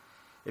you.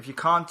 If you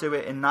can't do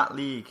it in that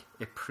league,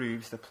 it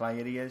proves the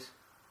player he is.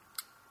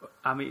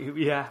 I mean,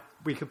 yeah,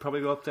 we could probably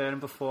go up there and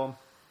perform,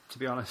 to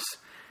be honest.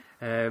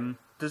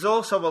 There's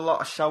also a lot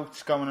of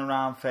shouts going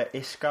around for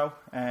Isco.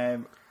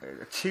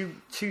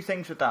 Two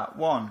things with that.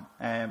 One,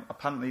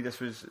 apparently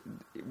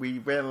we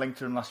were linked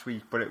to him last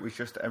week, but it was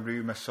just a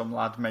rumour some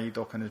lad made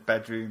up in his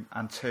bedroom.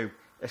 And two,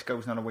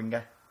 Isco's not a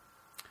winger.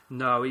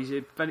 No, he's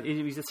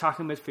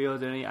attacking midfielder,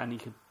 isn't he? And he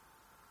could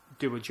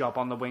do a job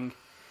on the wing.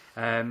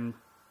 There's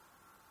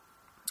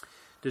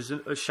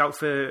a shout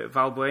for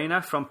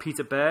Valbuena from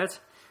Peter Bird.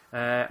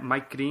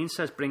 Mike Green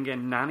says bring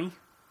in Nani.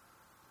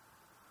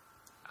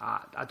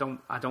 I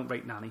don't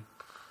rate Nani.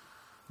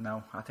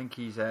 No, I think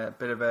he's a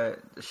bit of a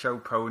show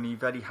pony,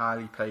 very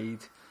highly paid.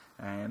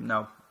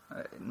 No,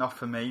 not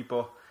for me.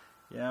 But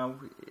you know,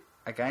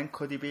 again,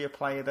 could he be a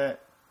player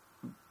that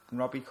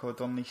Robbie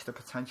could unleash the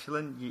potential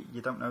in?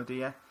 You don't know, do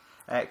you?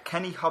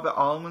 Kenny Hobbit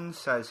Almond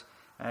says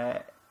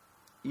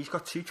he's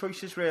got two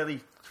choices really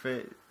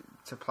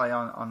to play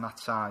on that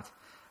side.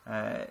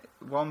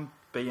 One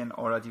being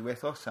already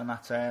with us, and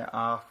that's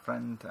our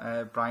friend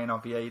Brian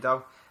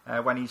Oviedo.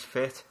 When he's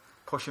fit,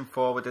 pushing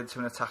forward into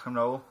an attacking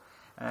role.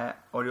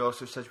 Or he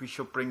also says we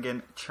should bring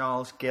in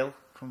Charles Gill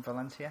from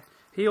Valencia.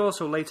 He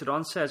also later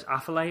on says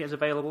Affalay is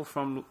available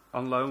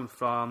on loan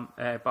from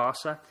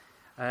Barca.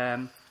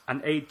 And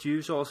Aid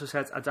Hughes also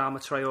says Adama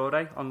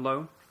Traore on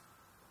loan.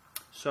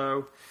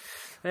 So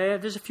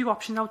there's a few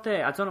options out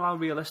there. I don't know how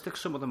realistic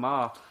some of them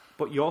are.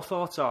 But your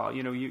thoughts are,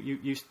 you know,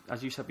 you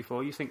as you said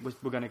before, you think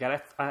we're going to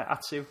get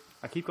Atsu.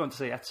 I keep going to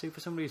say Atsu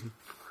for some reason.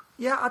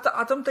 Yeah,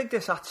 I don't think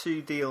this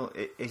Atsu deal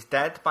is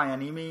dead by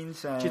any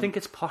means. Do you think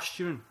it's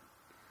posturing,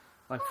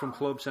 like from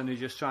clubs, and they're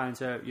just trying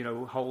to, you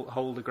know,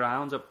 hold the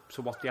ground up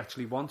to what they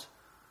actually want?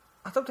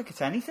 I don't think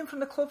it's anything from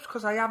the clubs,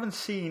 because I haven't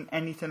seen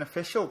anything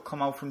official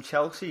come out from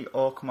Chelsea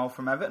or come out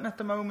from Everton at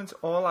the moment.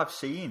 All I've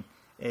seen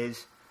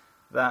is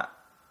that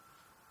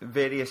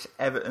various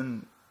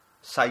Everton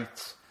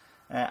sites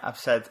have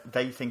said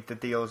they think the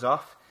deal's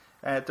off.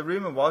 The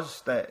rumour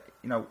was that,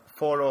 you know,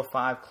 4 or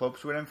 5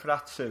 clubs were in for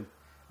Atsu,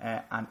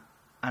 and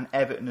and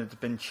Everton had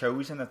been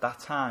chosen at that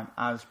time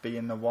as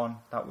being the one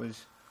that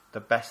was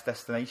the best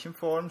destination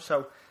for him.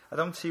 So I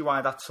don't see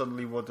why that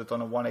suddenly would have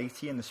done a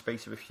 180 in the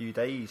space of a few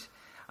days.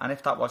 And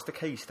if that was the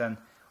case, then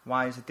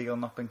why has the deal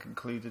not been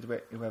concluded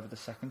with whoever the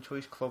second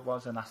choice club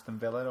was, an Aston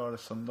Villa or a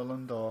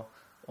Sunderland or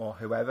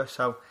whoever?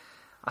 So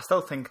I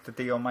still think the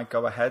deal might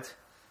go ahead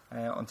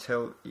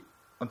until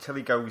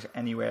he goes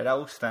anywhere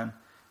else. Then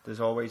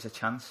there's always a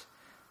chance.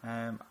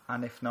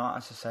 And if not,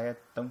 as I say, I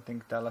don't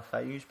think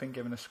Deulofeu's been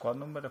given a squad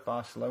number at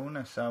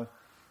Barcelona, so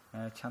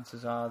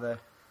chances are that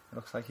it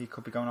looks like he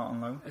could be going out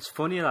on loan. It's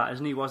funny that,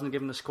 isn't he? He wasn't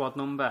given a squad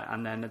number,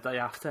 and then the day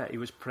after he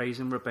was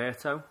praising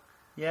Roberto.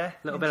 Yeah, a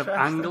little bit of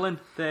angling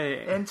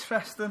there.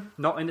 Interesting.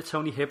 Not in the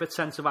Tony Hibbert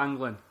sense of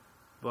angling,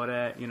 but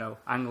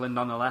angling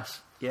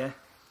nonetheless. Yeah.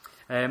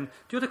 The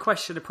other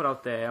question to put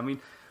out there, I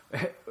mean,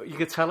 you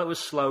could tell it was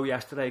slow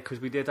yesterday because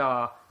we did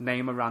our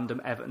name a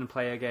random Everton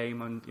player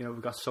game, and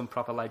we've got some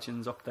proper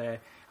legends up there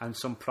and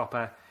some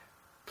proper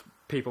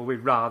people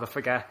we'd rather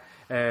forget.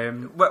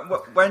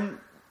 When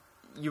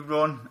you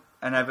run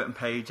an Everton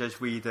page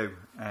as we do,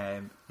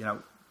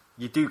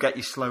 you do get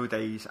your slow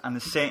days, and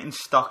there's certain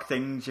stock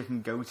things you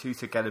can go to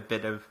get a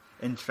bit of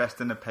interest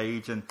in the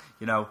page, and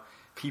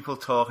people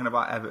talking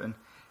about Everton.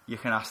 You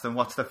can ask them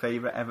what's their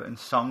favourite Everton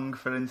song,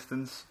 for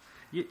instance.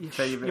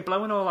 You're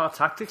blowing all our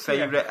tactics.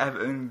 Favourite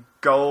Everton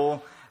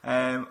goal,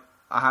 and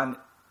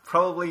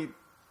probably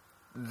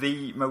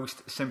the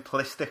most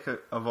simplistic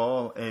of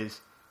all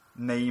is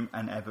name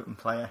an Everton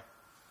player.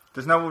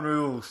 There's no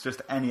rules,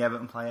 just any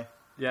Everton player.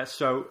 Yeah,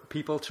 so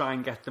people try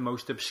and get the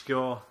most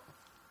obscure,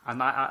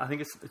 and I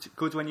think it's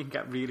good when you can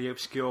get really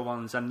obscure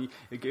ones, and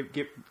you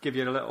give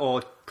you a little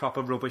or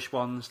proper rubbish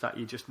ones that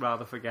you just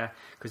rather forget,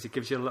 because it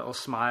gives you a little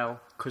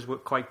smile because we're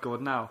quite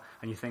good now,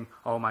 and you think,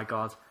 oh my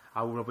god,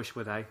 how rubbish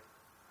were they?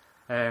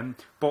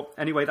 But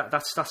anyway,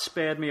 that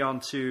spurred me on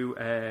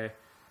to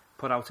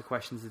put out a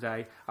question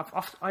today.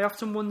 I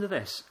often wonder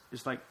this,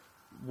 is like,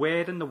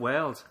 where in the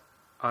world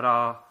are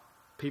our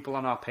people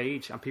on our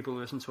page and people who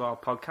listen to our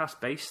podcast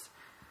based?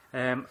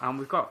 And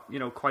we've got,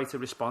 quite a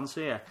response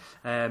here.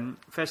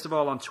 First of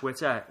all, on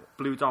Twitter,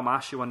 Blue Dom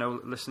Ash, who I know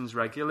listens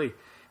regularly,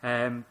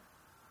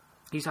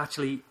 he's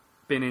actually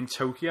been in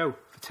Tokyo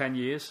for 10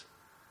 years.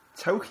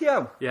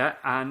 Tokyo? Yeah,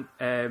 and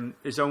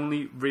his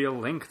only real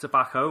link to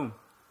back home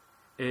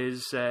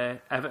is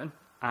Everton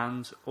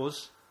and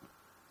us,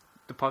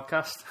 the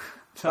podcast.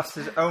 That's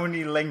his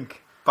only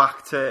link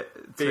back to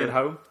being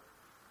home.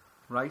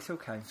 Right,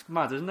 okay. It's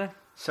mad, isn't it?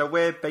 So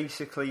we're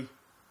basically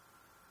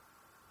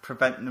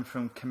preventing them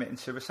from committing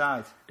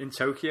suicide in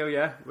Tokyo.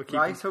 Yeah, we're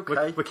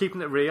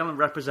keeping it real and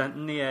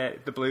representing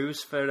the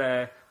Blues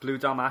for Blue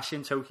Dom Ash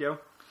in Tokyo.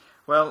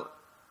 Well,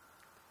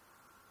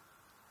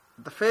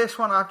 the first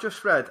one I've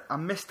just read, I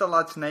missed the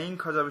lad's name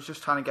because I was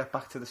just trying to get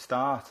back to the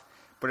start,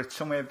 but it's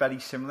somewhere very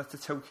similar to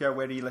Tokyo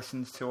where he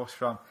listens to us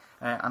from,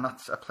 and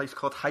that's a place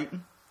called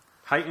Huyton.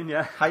 Huyton,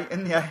 yeah.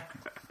 Huyton, yeah.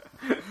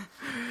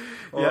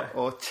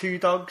 Or Two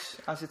Dogs,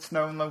 as it's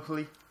known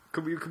locally.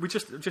 Could we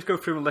just go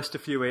through and list a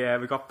few here?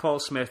 We've got Paul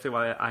Smith, who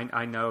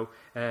I know.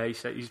 He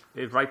said he's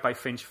right by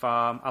Finch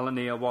Farm, Alan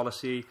Neil,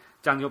 Wallasey,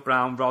 Daniel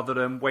Brown,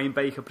 Rotherham, Wayne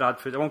Baker,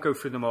 Bradford. I won't go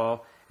through them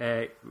all.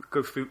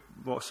 Go through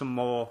some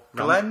more.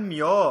 Glenn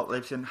Muir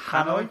lives in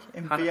Hanoi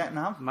in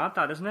Vietnam. Mad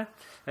that, isn't it?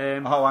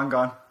 Oh, hang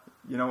on.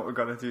 You know what we've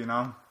got to do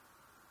now?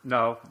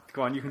 No,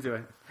 go on, you can do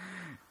it.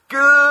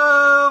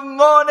 Good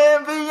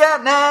morning,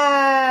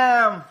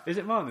 Vietnam! Is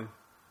it morning?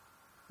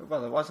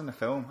 Well, it was in the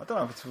film. I don't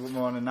know if it's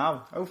morning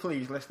now. Hopefully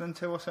he's listening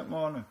to us at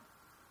morning.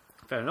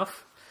 Fair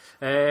enough.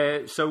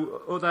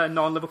 So, other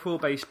non-Liverpool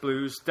based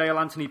Blues, Dale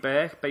Anthony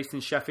Burke, based in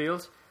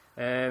Sheffield.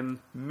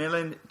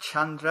 Milin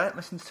Chandra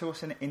listens to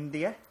us in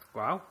India.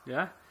 Wow,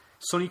 yeah.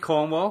 Sonny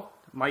Cornwall,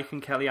 Mike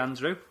and Kelly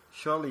Andrew.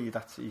 Surely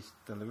he's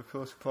the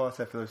Liverpool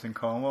supporter if he lives in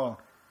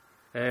Cornwall.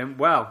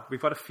 Well, we've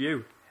got a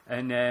few.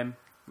 And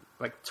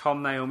like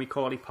Tom Naomi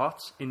Corley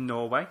Potts in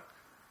Norway.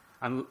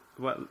 And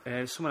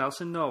someone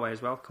else in Norway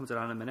as well, comes to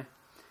that in a minute.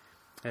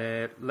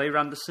 Leigh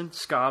Randerson,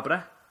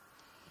 Scarborough.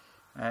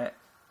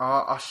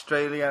 Our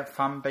Australia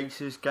fan base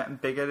is getting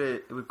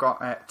bigger. We've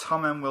got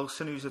Tom M.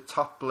 Wilson, who's a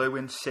top Blue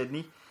in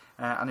Sydney,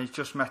 and he's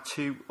just met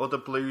two other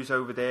Blues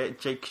over there,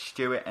 Jake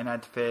Stewart and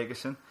Ed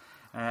Ferguson.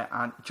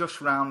 And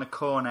just round the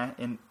corner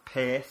in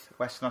Perth,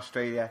 Western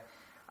Australia,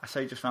 I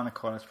say just round the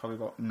corner, it's probably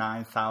about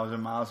 9,000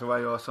 miles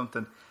away or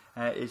something,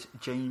 is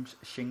James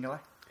Shingler.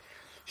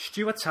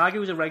 Stuart Tagg,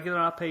 who's a regular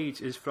on our page,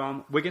 is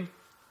from Wigan.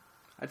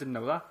 I didn't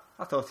know that.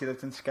 I thought he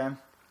lived in Skem.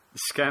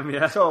 Skem,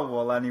 yeah. It's all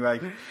wool anyway.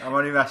 I'm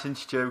only messing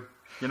Stu.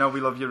 You know we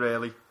love you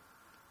really.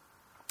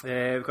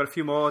 We've got a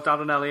few more.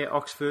 Darren Elliott,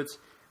 Oxford.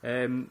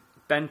 Ben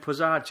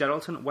Puzzard,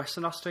 Geraldton,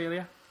 Western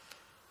Australia.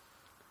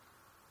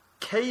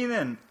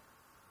 Kanan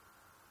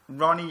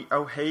Ronnie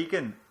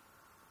O'Hagan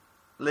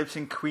lives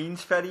in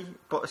Queensferry,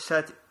 but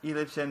said he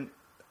lives in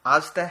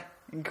Asda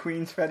in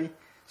Queensferry.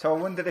 So I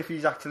wondered if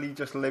he's actually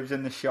just lives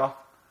in the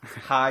shop,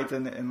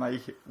 hiding in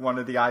like one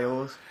of the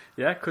aisles.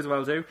 Yeah, could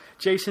well do.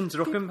 Jason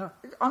Druckham.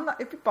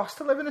 It'd be boss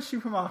to live in a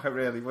supermarket,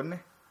 really, wouldn't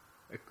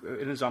it?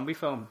 in a zombie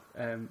film.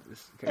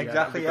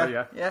 Exactly,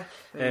 yeah.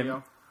 There you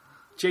go.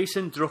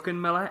 Jason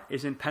Druckenmiller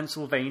is in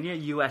Pennsylvania,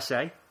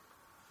 USA.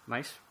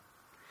 Nice.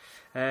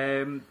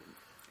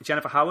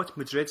 Jennifer Howard,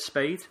 Madrid,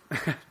 Spain.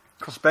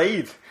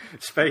 Spain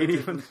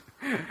even.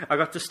 I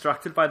got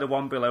distracted by the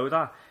one below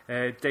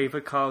that.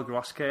 David Carl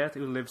Grosskert,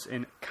 who lives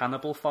in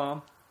Cannibal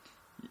Farm.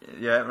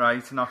 Yeah,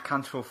 right. Not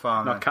Cantrell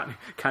Farm. Not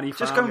Canny Farm.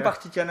 Just going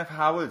back to Jennifer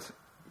Howard.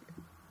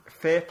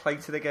 Fair play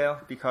to the girl,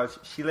 because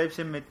she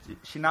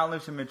now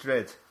lives in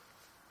Madrid.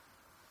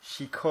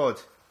 She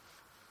could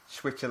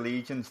switch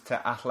allegiance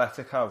to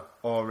Atletico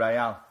or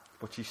Real,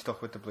 but she's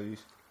stuck with the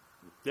Blues.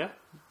 Yeah,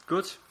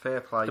 good. Fair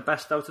play. The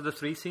best out of the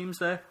three teams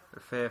there.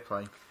 Fair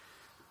play.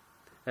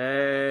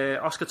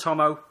 Oscar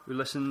Tomo, who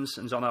listens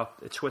and is on our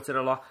Twitter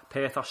a lot,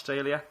 Perth,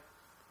 Australia.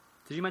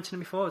 Did you mention him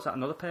before? Is that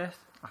another Perth?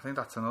 I think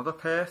that's another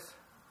Perth.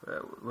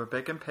 We're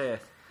big in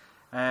Perth.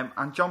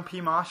 And John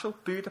P. Marshall,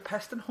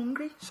 Budapest and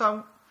Hungary.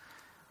 So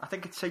I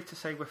think it's safe to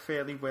say we're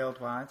fairly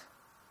worldwide.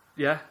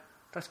 Yeah,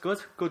 that's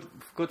good.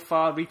 Good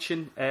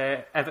far-reaching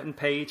Everton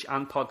page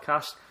and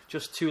podcast.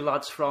 Just two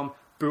lads from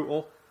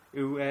Bootle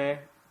who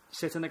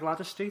sit in the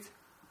Gladys Street,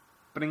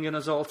 bringing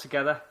us all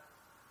together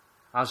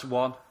as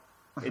one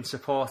in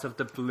support of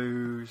the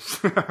Blues.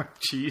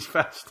 Cheese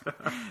Fest.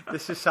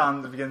 This is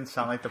beginning to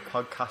sound like the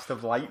podcast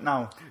of light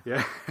now.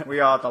 Yeah. We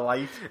are the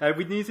light.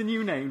 We need a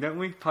new name, don't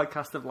we?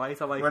 Podcast of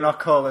light. I like. We're not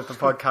calling it the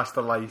podcast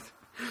of light.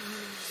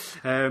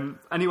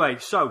 Anyway,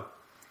 so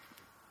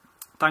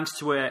thanks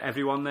to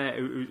everyone there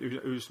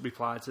who's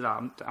replied to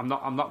that. I'm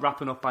not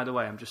wrapping up, by the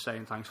way. I'm just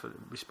saying thanks for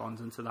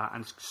responding to that,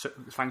 and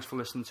thanks for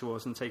listening to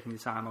us and taking your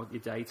time out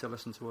your day to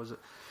listen to us.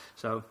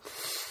 So,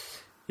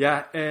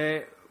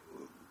 yeah,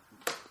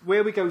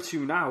 where we go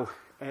to now,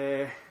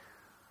 I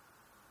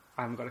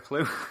haven't got a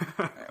clue.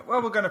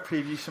 Well, we're going to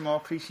preview some more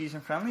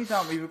pre-season friendlies,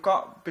 aren't we? We've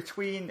got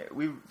between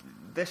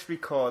this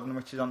recording,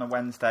 which is on a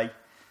Wednesday,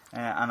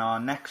 and our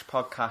next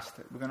podcast,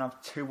 we're going to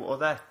have two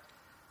other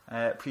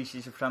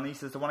pre-season friendlies.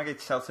 There's the one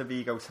against Celta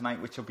Vigo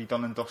tonight, which will be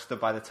done and dusted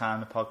by the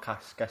time the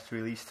podcast gets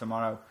released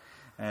tomorrow.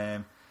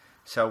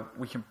 So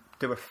we can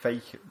do a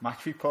fake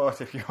match report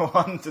if you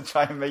want to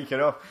try and make it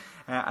up.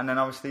 And then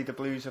obviously the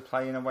Blues are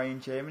playing away in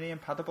Germany in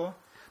Paderborn.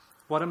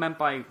 What I meant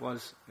by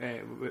was,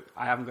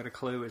 I haven't got a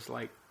clue, is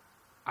like,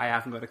 I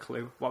haven't got a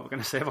clue what we're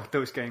going to say about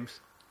those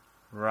games.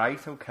 Right,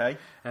 okay.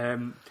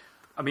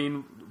 I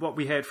mean, what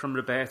we heard from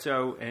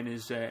Roberto in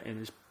his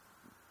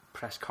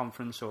press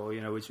conference, or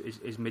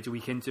his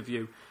midweek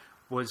interview,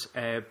 was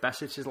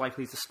Besic is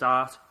likely to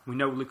start. We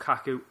know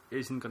Lukaku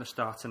isn't going to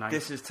start tonight.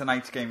 This is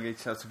tonight's game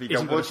against Celta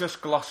Vigo. We'll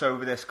just gloss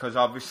over this because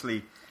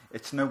obviously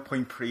it's no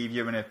point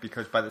previewing it,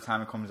 because by the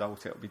time it comes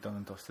out it'll be done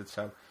and dusted.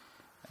 So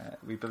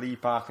we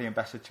believe Barkley and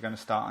Besic are going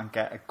to start and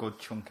get a good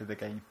chunk of the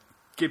game.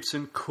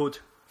 Gibson could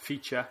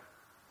feature,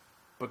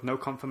 but no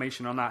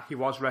confirmation on that. He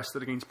was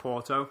rested against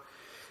Porto,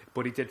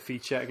 but he did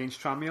feature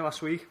against Tranmere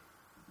last week.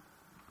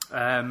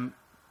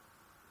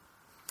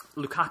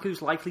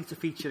 Lukaku's likely to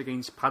feature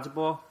against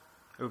Paderborn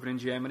over in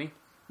Germany.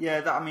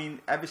 Yeah,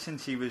 ever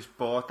since he was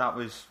bought, that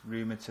was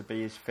rumoured to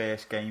be his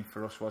first game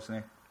for us, wasn't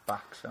it?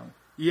 Back, so.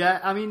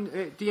 Yeah,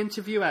 the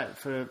interviewer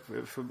for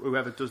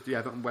whoever does the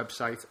Everton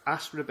website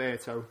asked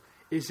Roberto,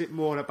 is it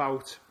more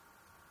about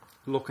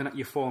looking at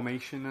your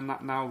formation and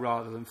that now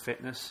rather than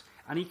fitness?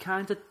 And he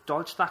kind of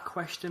dodged that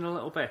question a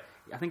little bit.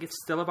 I think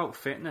it's still about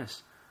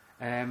fitness.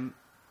 I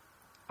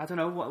don't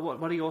know,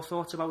 what are your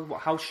thoughts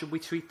about how should we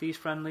treat these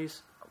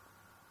friendlies?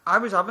 I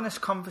was having this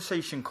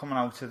conversation coming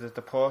out of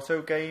the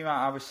Porto game.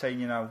 I was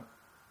saying,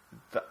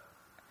 that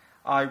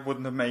I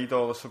wouldn't have made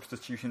all the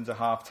substitutions at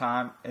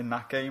half-time in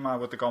that game. I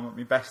would have gone with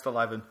my best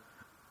 11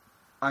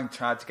 and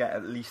tried to get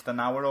at least an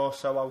hour or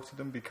so out of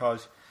them,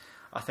 because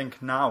I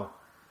think now,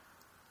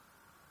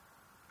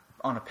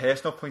 on a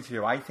personal point of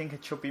view, I think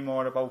it should be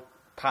more about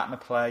pattern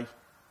of play,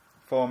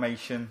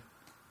 formation,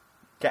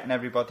 getting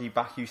everybody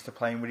back used to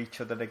playing with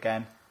each other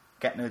again,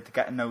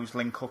 getting those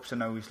link-ups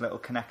and those little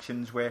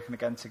connections working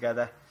again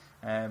together,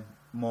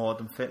 more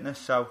than fitness.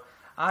 So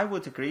I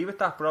would agree with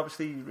that, but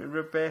obviously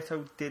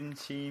Roberto didn't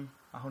seem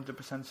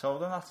 100%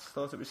 sold on that.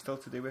 Thought it was still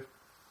to do with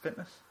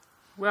fitness.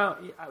 Well,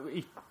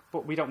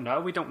 but we don't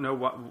know. We don't know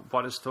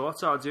what his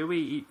thoughts are, do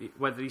we?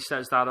 Whether he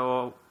says that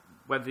or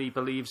whether he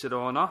believes it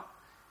or not,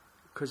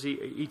 because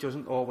he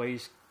doesn't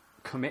always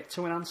commit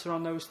to an answer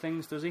on those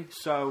things, does he?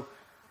 So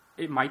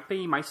it might be,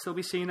 he might still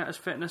be seeing it as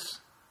fitness,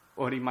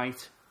 or he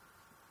might,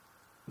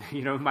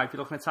 might be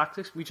looking at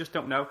tactics. We just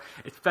don't know.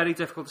 It's very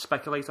difficult to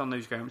speculate on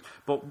those games,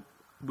 but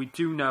we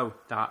do know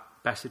that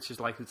Besic is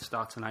likely to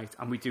start tonight,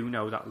 and we do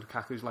know that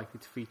Lukaku is likely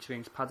to feature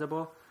against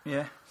Paderborn.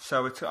 Yeah,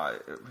 so it's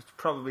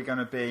probably going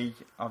to be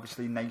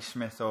obviously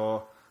Naismith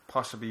or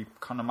possibly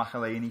Conor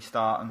McAleny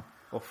starting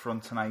up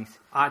front tonight.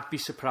 I'd be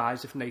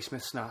surprised if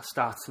Naismith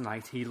starts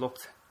tonight. He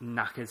looked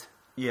knackered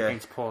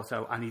against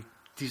Porto, and he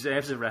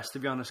deserves a rest, to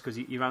be honest, because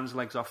he ran his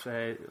legs off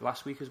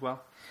last week as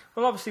well.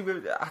 Well,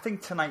 obviously, I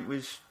think tonight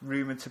was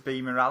rumoured to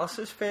be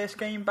Morales' first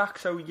game back,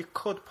 so you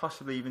could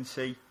possibly even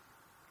see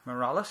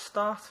Morales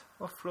start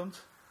up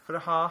front. for a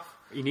half.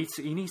 He needs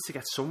to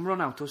get some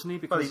run out, doesn't he?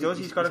 Well, he does.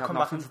 He's got to had come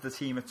back into the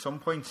team at some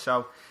point.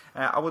 So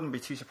I wouldn't be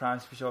too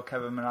surprised if we saw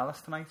Kevin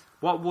Morales tonight.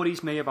 What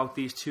worries me about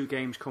these two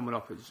games coming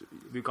up is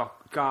we've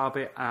got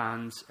Garbutt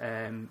and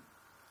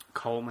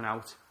Coleman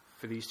out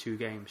for these two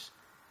games.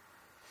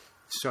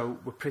 So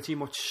we're pretty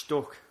much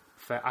stuck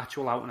for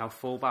actual out-and-out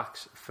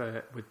fullbacks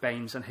with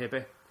Baines and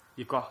Hibbert.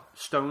 You've got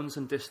Stones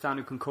and Distan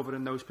who can cover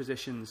in those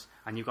positions,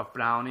 and you've got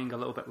Browning a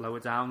little bit lower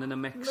down in the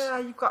mix. Yeah,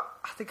 you've got.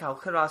 I think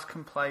Alcaraz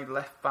can play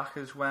left back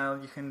as well.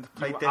 You can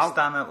play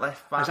Distan at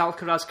left back. Has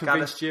Alcaraz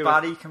convinced you?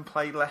 Barry can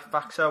play left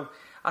back. So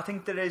I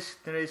think there is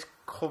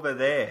cover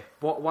there.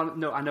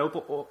 No, I know,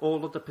 but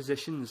all of the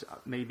positions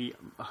maybe.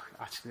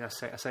 Actually, I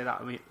say that.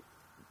 I mean,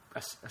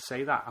 I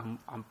say that I'm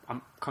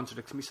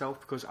contradicting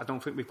myself because I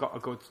don't think we've got a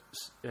good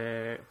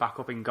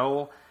backup in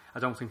goal. I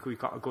don't think we've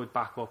got a good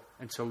backup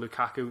until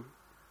Lukaku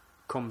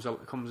comes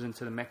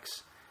into the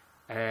mix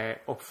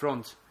up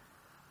front,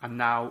 and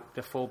now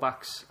the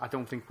fullbacks. I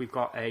don't think we've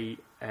got an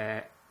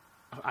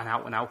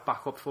out and out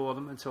backup for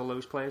them until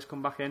those players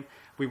come back in.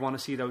 We want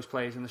to see those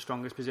players in the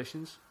strongest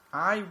positions.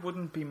 I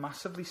wouldn't be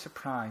massively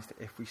surprised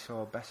if we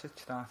saw Besic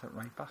start at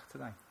right back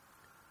today.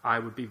 I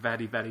would be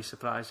very, very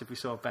surprised if we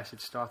saw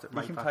Besic start at right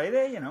back. He can play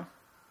there, you know.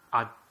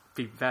 I'd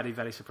be very,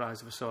 very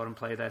surprised if I saw him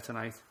play there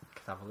tonight.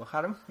 Could have a look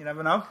at him. You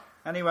never know.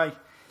 Anyway.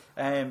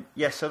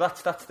 So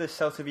that's the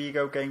Celta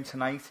Vigo game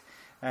tonight.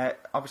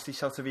 Obviously,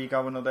 Celta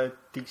Vigo, another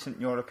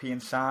decent European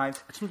side.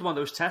 It's another one of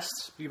those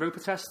tests, Europa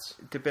tests.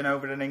 They've been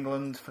over in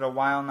England for a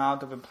while now.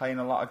 They've been playing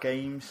a lot of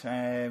games.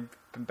 Been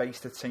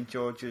based at St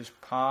George's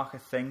Park, I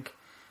think.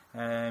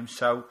 They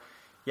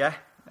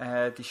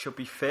should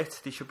be fit.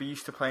 They should be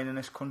used to playing in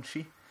this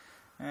country.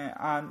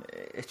 And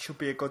it should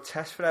be a good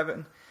test for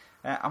Everton.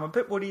 I'm a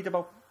bit worried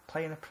about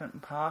playing at Prenton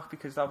Park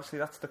because obviously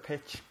that's the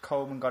pitch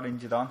Coleman got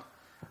injured on.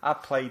 I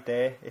played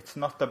there. It's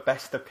not the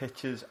best of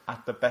pitches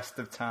at the best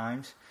of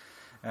times.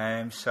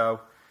 I just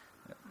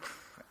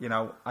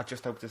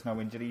hope there's no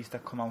injuries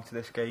that come out of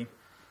this game.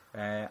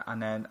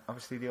 And then,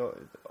 obviously,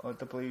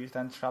 the Blues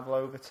then travel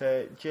over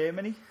to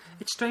Germany.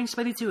 It's strange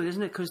when they do it,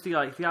 isn't it? Because they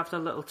have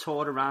their little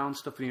tour around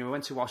stuff. We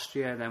went to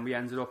Austria, then we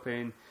ended up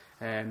in,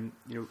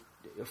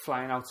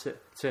 flying out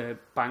to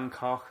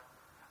Bangkok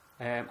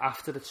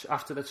after the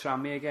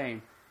Tranmere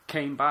game.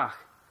 Came back,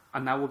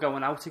 and now we're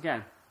going out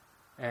again.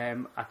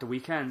 At the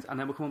weekend, and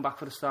then we're coming back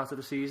for the start of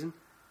the season.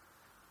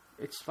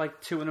 It's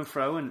like to and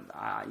fro, and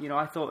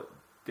I thought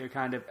the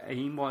kind of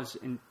aim was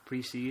in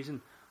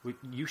pre-season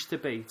used to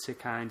be to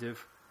kind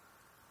of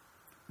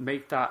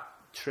make that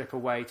trip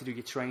away to do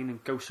your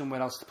training, go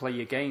somewhere else to play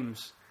your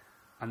games,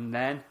 and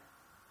then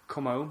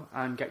come home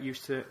and get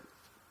used to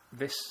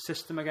this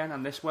system again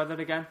and this weather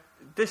again.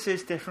 This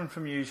is different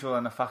from usual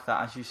in the fact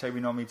that, as you say,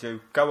 we normally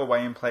do go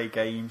away and play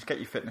games, get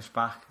your fitness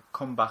back,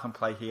 come back and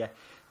play here.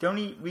 The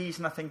only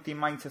reason I think they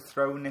might have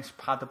thrown this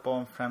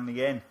Paderborn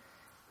friendly in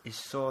is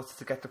sort of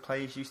to get the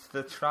players used to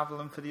the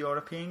travelling for the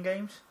European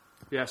games.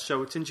 Yeah,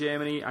 so it's in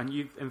Germany, and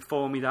you've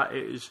informed me that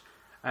it is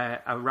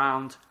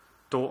around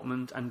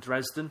Dortmund and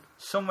Dresden.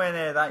 Somewhere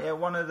near that, yeah.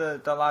 One of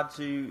the lads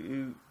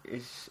who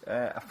is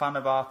a fan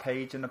of our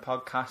page and the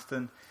podcast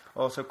and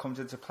also comes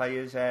into play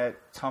is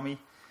Tommy.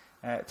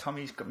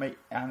 Tommy's got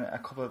and a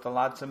couple of the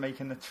lads are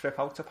making the trip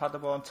out to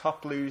Paderborn.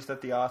 Top Blues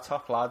that they are,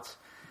 top lads.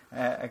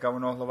 Are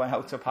going all the way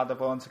out to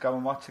Paderborn to go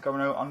and watch. They're going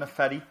out on the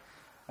ferry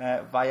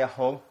via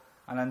Hull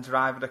and then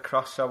drive it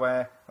across. So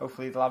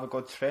hopefully they'll have a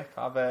good trip,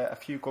 have a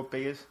few good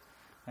beers,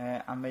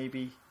 and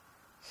maybe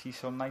see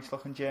some nice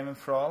looking German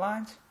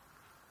Fräuleins.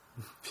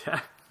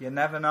 Yeah, you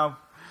never know.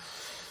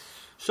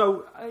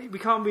 So we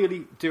can't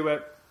really do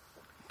a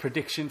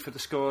prediction for the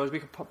scores.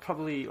 We could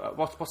probably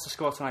what's the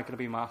score tonight going to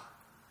be, Mark?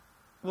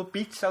 We'll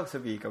beat Celta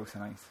Vigo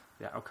tonight.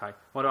 Yeah, okay.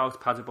 What about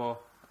Paderborn?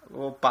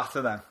 We'll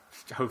batter them.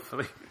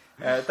 Hopefully.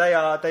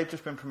 They've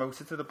just been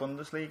promoted to the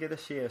Bundesliga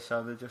this year,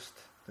 so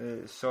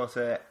they're sort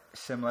of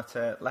similar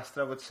to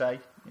Leicester, I would say,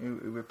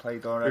 who we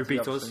played already. Who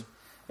beat us?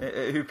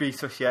 Who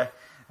beat us, yeah.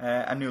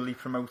 A newly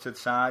promoted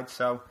side,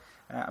 so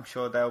I'm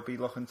sure they'll be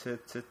looking to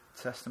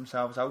test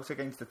themselves out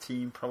against a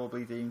team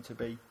probably deemed to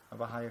be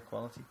of a higher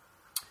quality.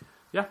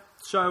 Yeah,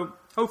 so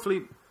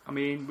hopefully, I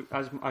mean,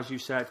 as you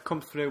said, come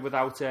through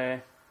without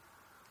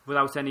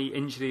any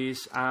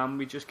injuries,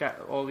 we just get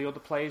all the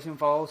other players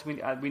involved.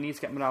 We need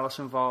to get Morales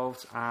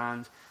involved,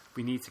 and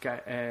we need to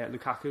get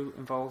Lukaku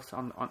involved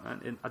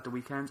at the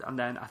weekend. And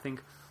then I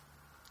think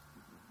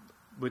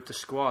with the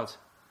squad,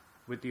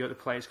 with the other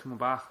players coming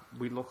back,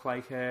 we look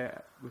like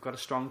we've got a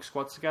strong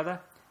squad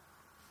together,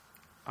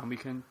 and we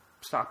can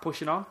start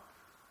pushing on.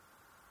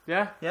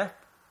 Yeah,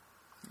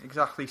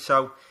 exactly.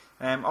 So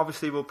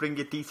obviously we'll bring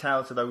you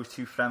details of those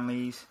two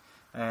friendlies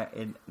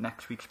in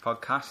next week's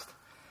podcast.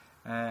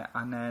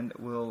 And then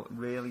we'll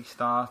really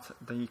start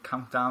the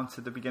countdown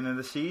to the beginning of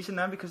the season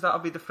then, because that'll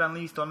be the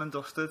friendlies done and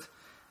dusted,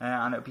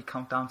 and it'll be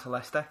countdown to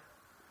Leicester.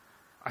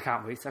 I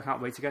can't wait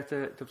to get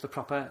the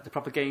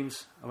proper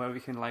games where we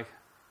can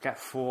get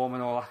form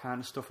and all that kind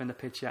of stuff in the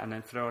picture and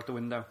then throw it out the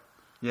window.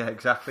 Yeah,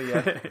 exactly.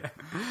 Yeah.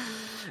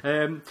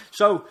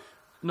 So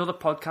another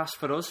podcast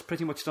for us,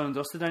 pretty much done and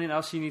dusted. Anything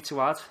else you need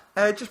to add?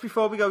 Just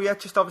before we go,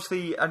 just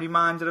obviously a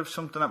reminder of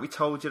something that we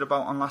told you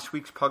about on last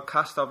week's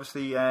podcast.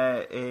 Obviously,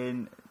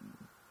 in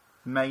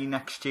May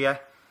next year,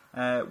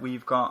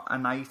 we've got a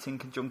night in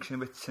conjunction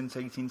with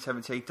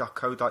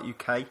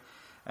since1878.co.uk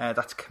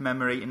that's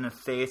commemorating the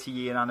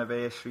 30-year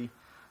anniversary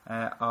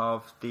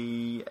of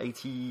the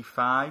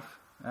 85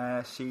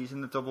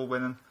 season, the double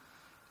winning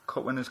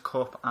Cup Winners'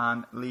 Cup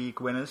and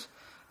League winners.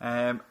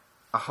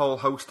 A whole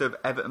host of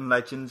Everton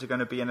legends are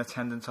going to be in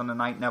attendance on the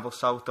night. Neville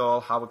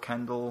Southall, Howard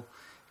Kendall,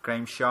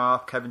 Graham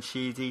Sharp, Kevin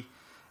Sheedy,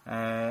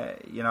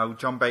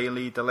 John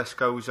Bailey, the list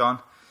goes on.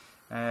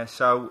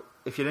 So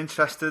if you're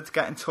interested,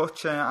 get in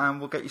touch and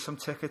we'll get you some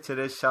tickets. It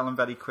is selling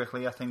very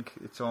quickly. I think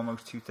it's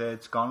almost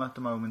 2/3 gone at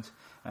the moment,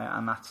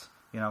 and that's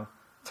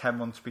 10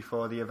 months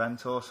before the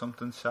event or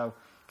something. So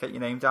get your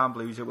name down,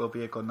 Blues. It will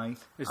be a good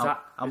night.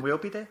 We'll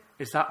be there.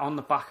 Is that on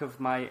the back of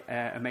my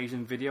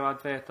amazing video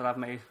advert that I've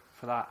made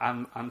for that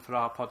and for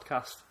our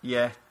podcast?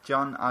 Yeah,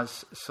 John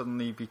has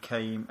suddenly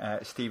became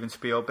Steven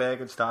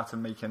Spielberg and started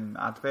making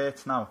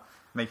adverts now,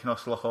 making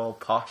us look all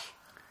posh.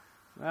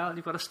 Well,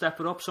 you've got to step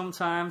it up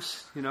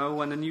sometimes.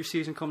 When the new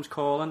season comes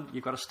calling,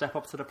 you've got to step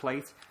up to the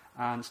plate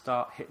and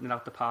start hitting it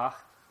out the park.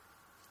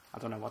 I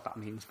don't know what that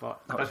means, but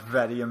that's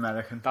very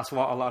American. That's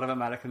what a lot of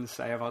Americans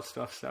say about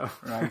stuff. So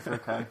right,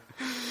 okay.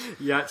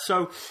 Yeah,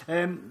 so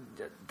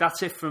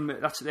that's it from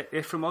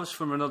us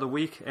from another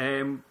week.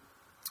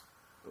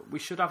 We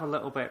should have a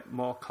little bit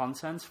more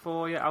content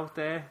for you out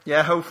there.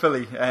 Yeah,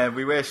 hopefully.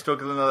 We were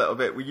struggling a little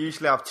bit. We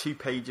usually have 2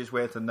 pages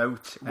worth of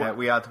notes.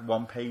 We had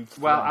 1 page.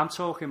 Well, I'm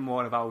talking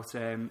more about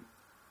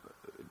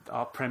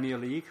our Premier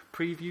League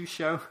preview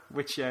show,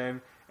 which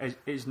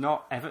is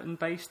not Everton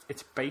based.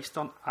 It's based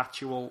on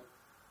actual,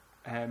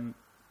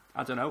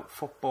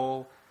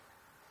 football.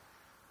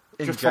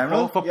 In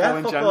general,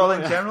 football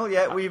in general.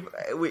 Yeah,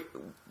 Yeah.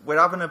 We're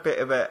having a bit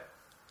of a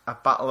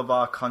battle of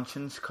our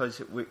conscience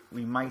because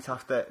we might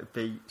have to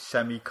be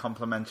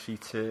semi-complimentary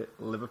to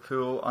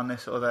Liverpool on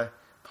this other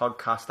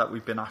podcast that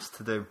we've been asked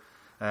to do.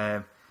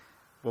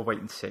 We'll wait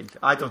and see.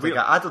 I don't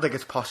think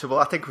it's possible.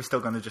 I think we're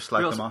still going to just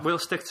slag them off. We'll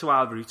stick to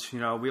our roots.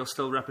 We'll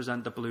still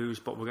represent the Blues,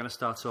 but we're going to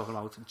start talking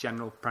about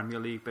general Premier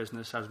League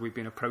business as we've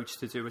been approached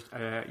to do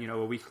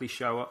a weekly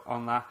show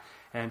on that.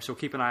 So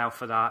keep an eye out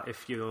for that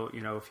if you're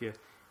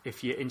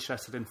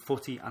interested in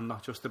footy and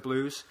not just the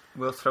Blues.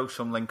 We'll throw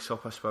some links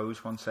up, I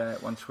suppose, once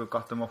we've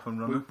got them up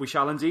and running. We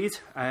shall indeed.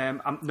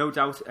 No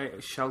doubt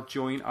it shall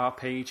join our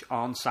page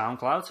on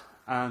SoundCloud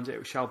and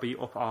it shall be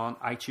up on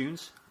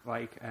iTunes,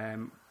 like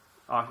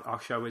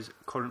our show is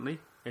currently.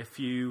 If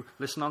you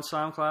listen on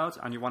SoundCloud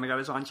and you want to get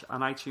us on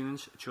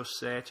iTunes, just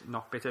search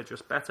Not Bitter,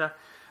 Just Better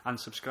and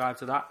subscribe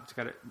to that to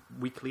get it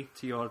weekly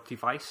to your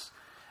device.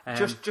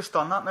 Just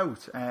on that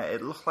note,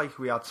 it looked like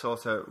we had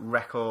sort of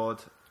record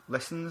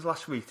listens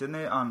last week, didn't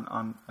it,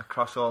 on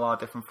across all our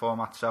different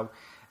formats. So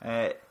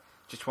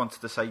just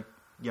wanted to say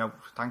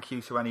thank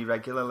you to any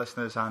regular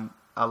listeners and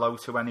hello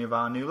to any of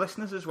our new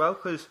listeners as well,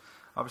 because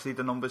obviously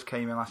the numbers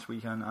came in last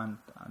week and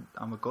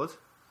we're good.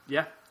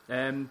 Yeah.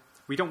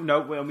 We don't know.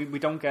 We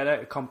don't get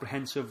a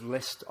comprehensive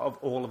list of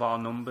all of our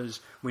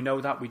numbers. We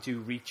know that we do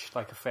reach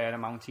like a fair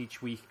amount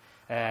each week,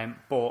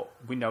 but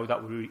we know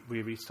that we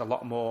reached a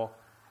lot more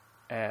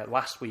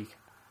last week,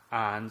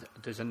 and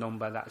there's a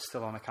number that is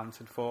still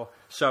unaccounted for.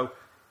 So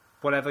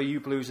whatever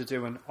you Blues are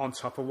doing on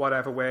top of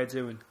whatever we're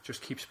doing,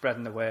 just keep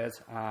spreading the word,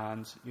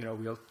 and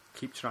we'll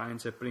keep trying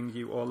to bring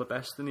you all the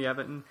best in the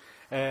Everton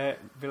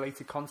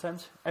related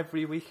content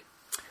every week.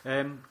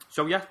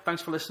 So yeah,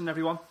 thanks for listening,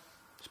 everyone.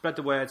 Spread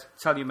the word,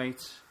 tell your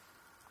mates,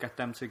 get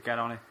them to get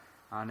on it,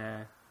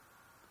 and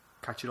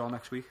catch you all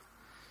next week.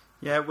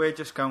 Yeah, we're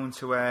just going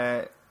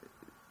to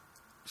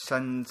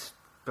send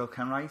Bill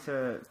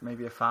Kenwright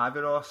maybe a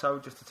 £5 or so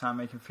just to try and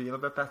make him feel a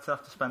bit better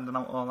after spending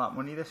out all that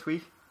money this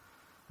week.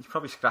 He's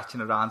probably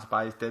scratching around to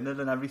buy his dinner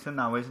and everything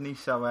now, isn't he?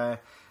 So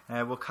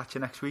we'll catch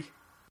you next week.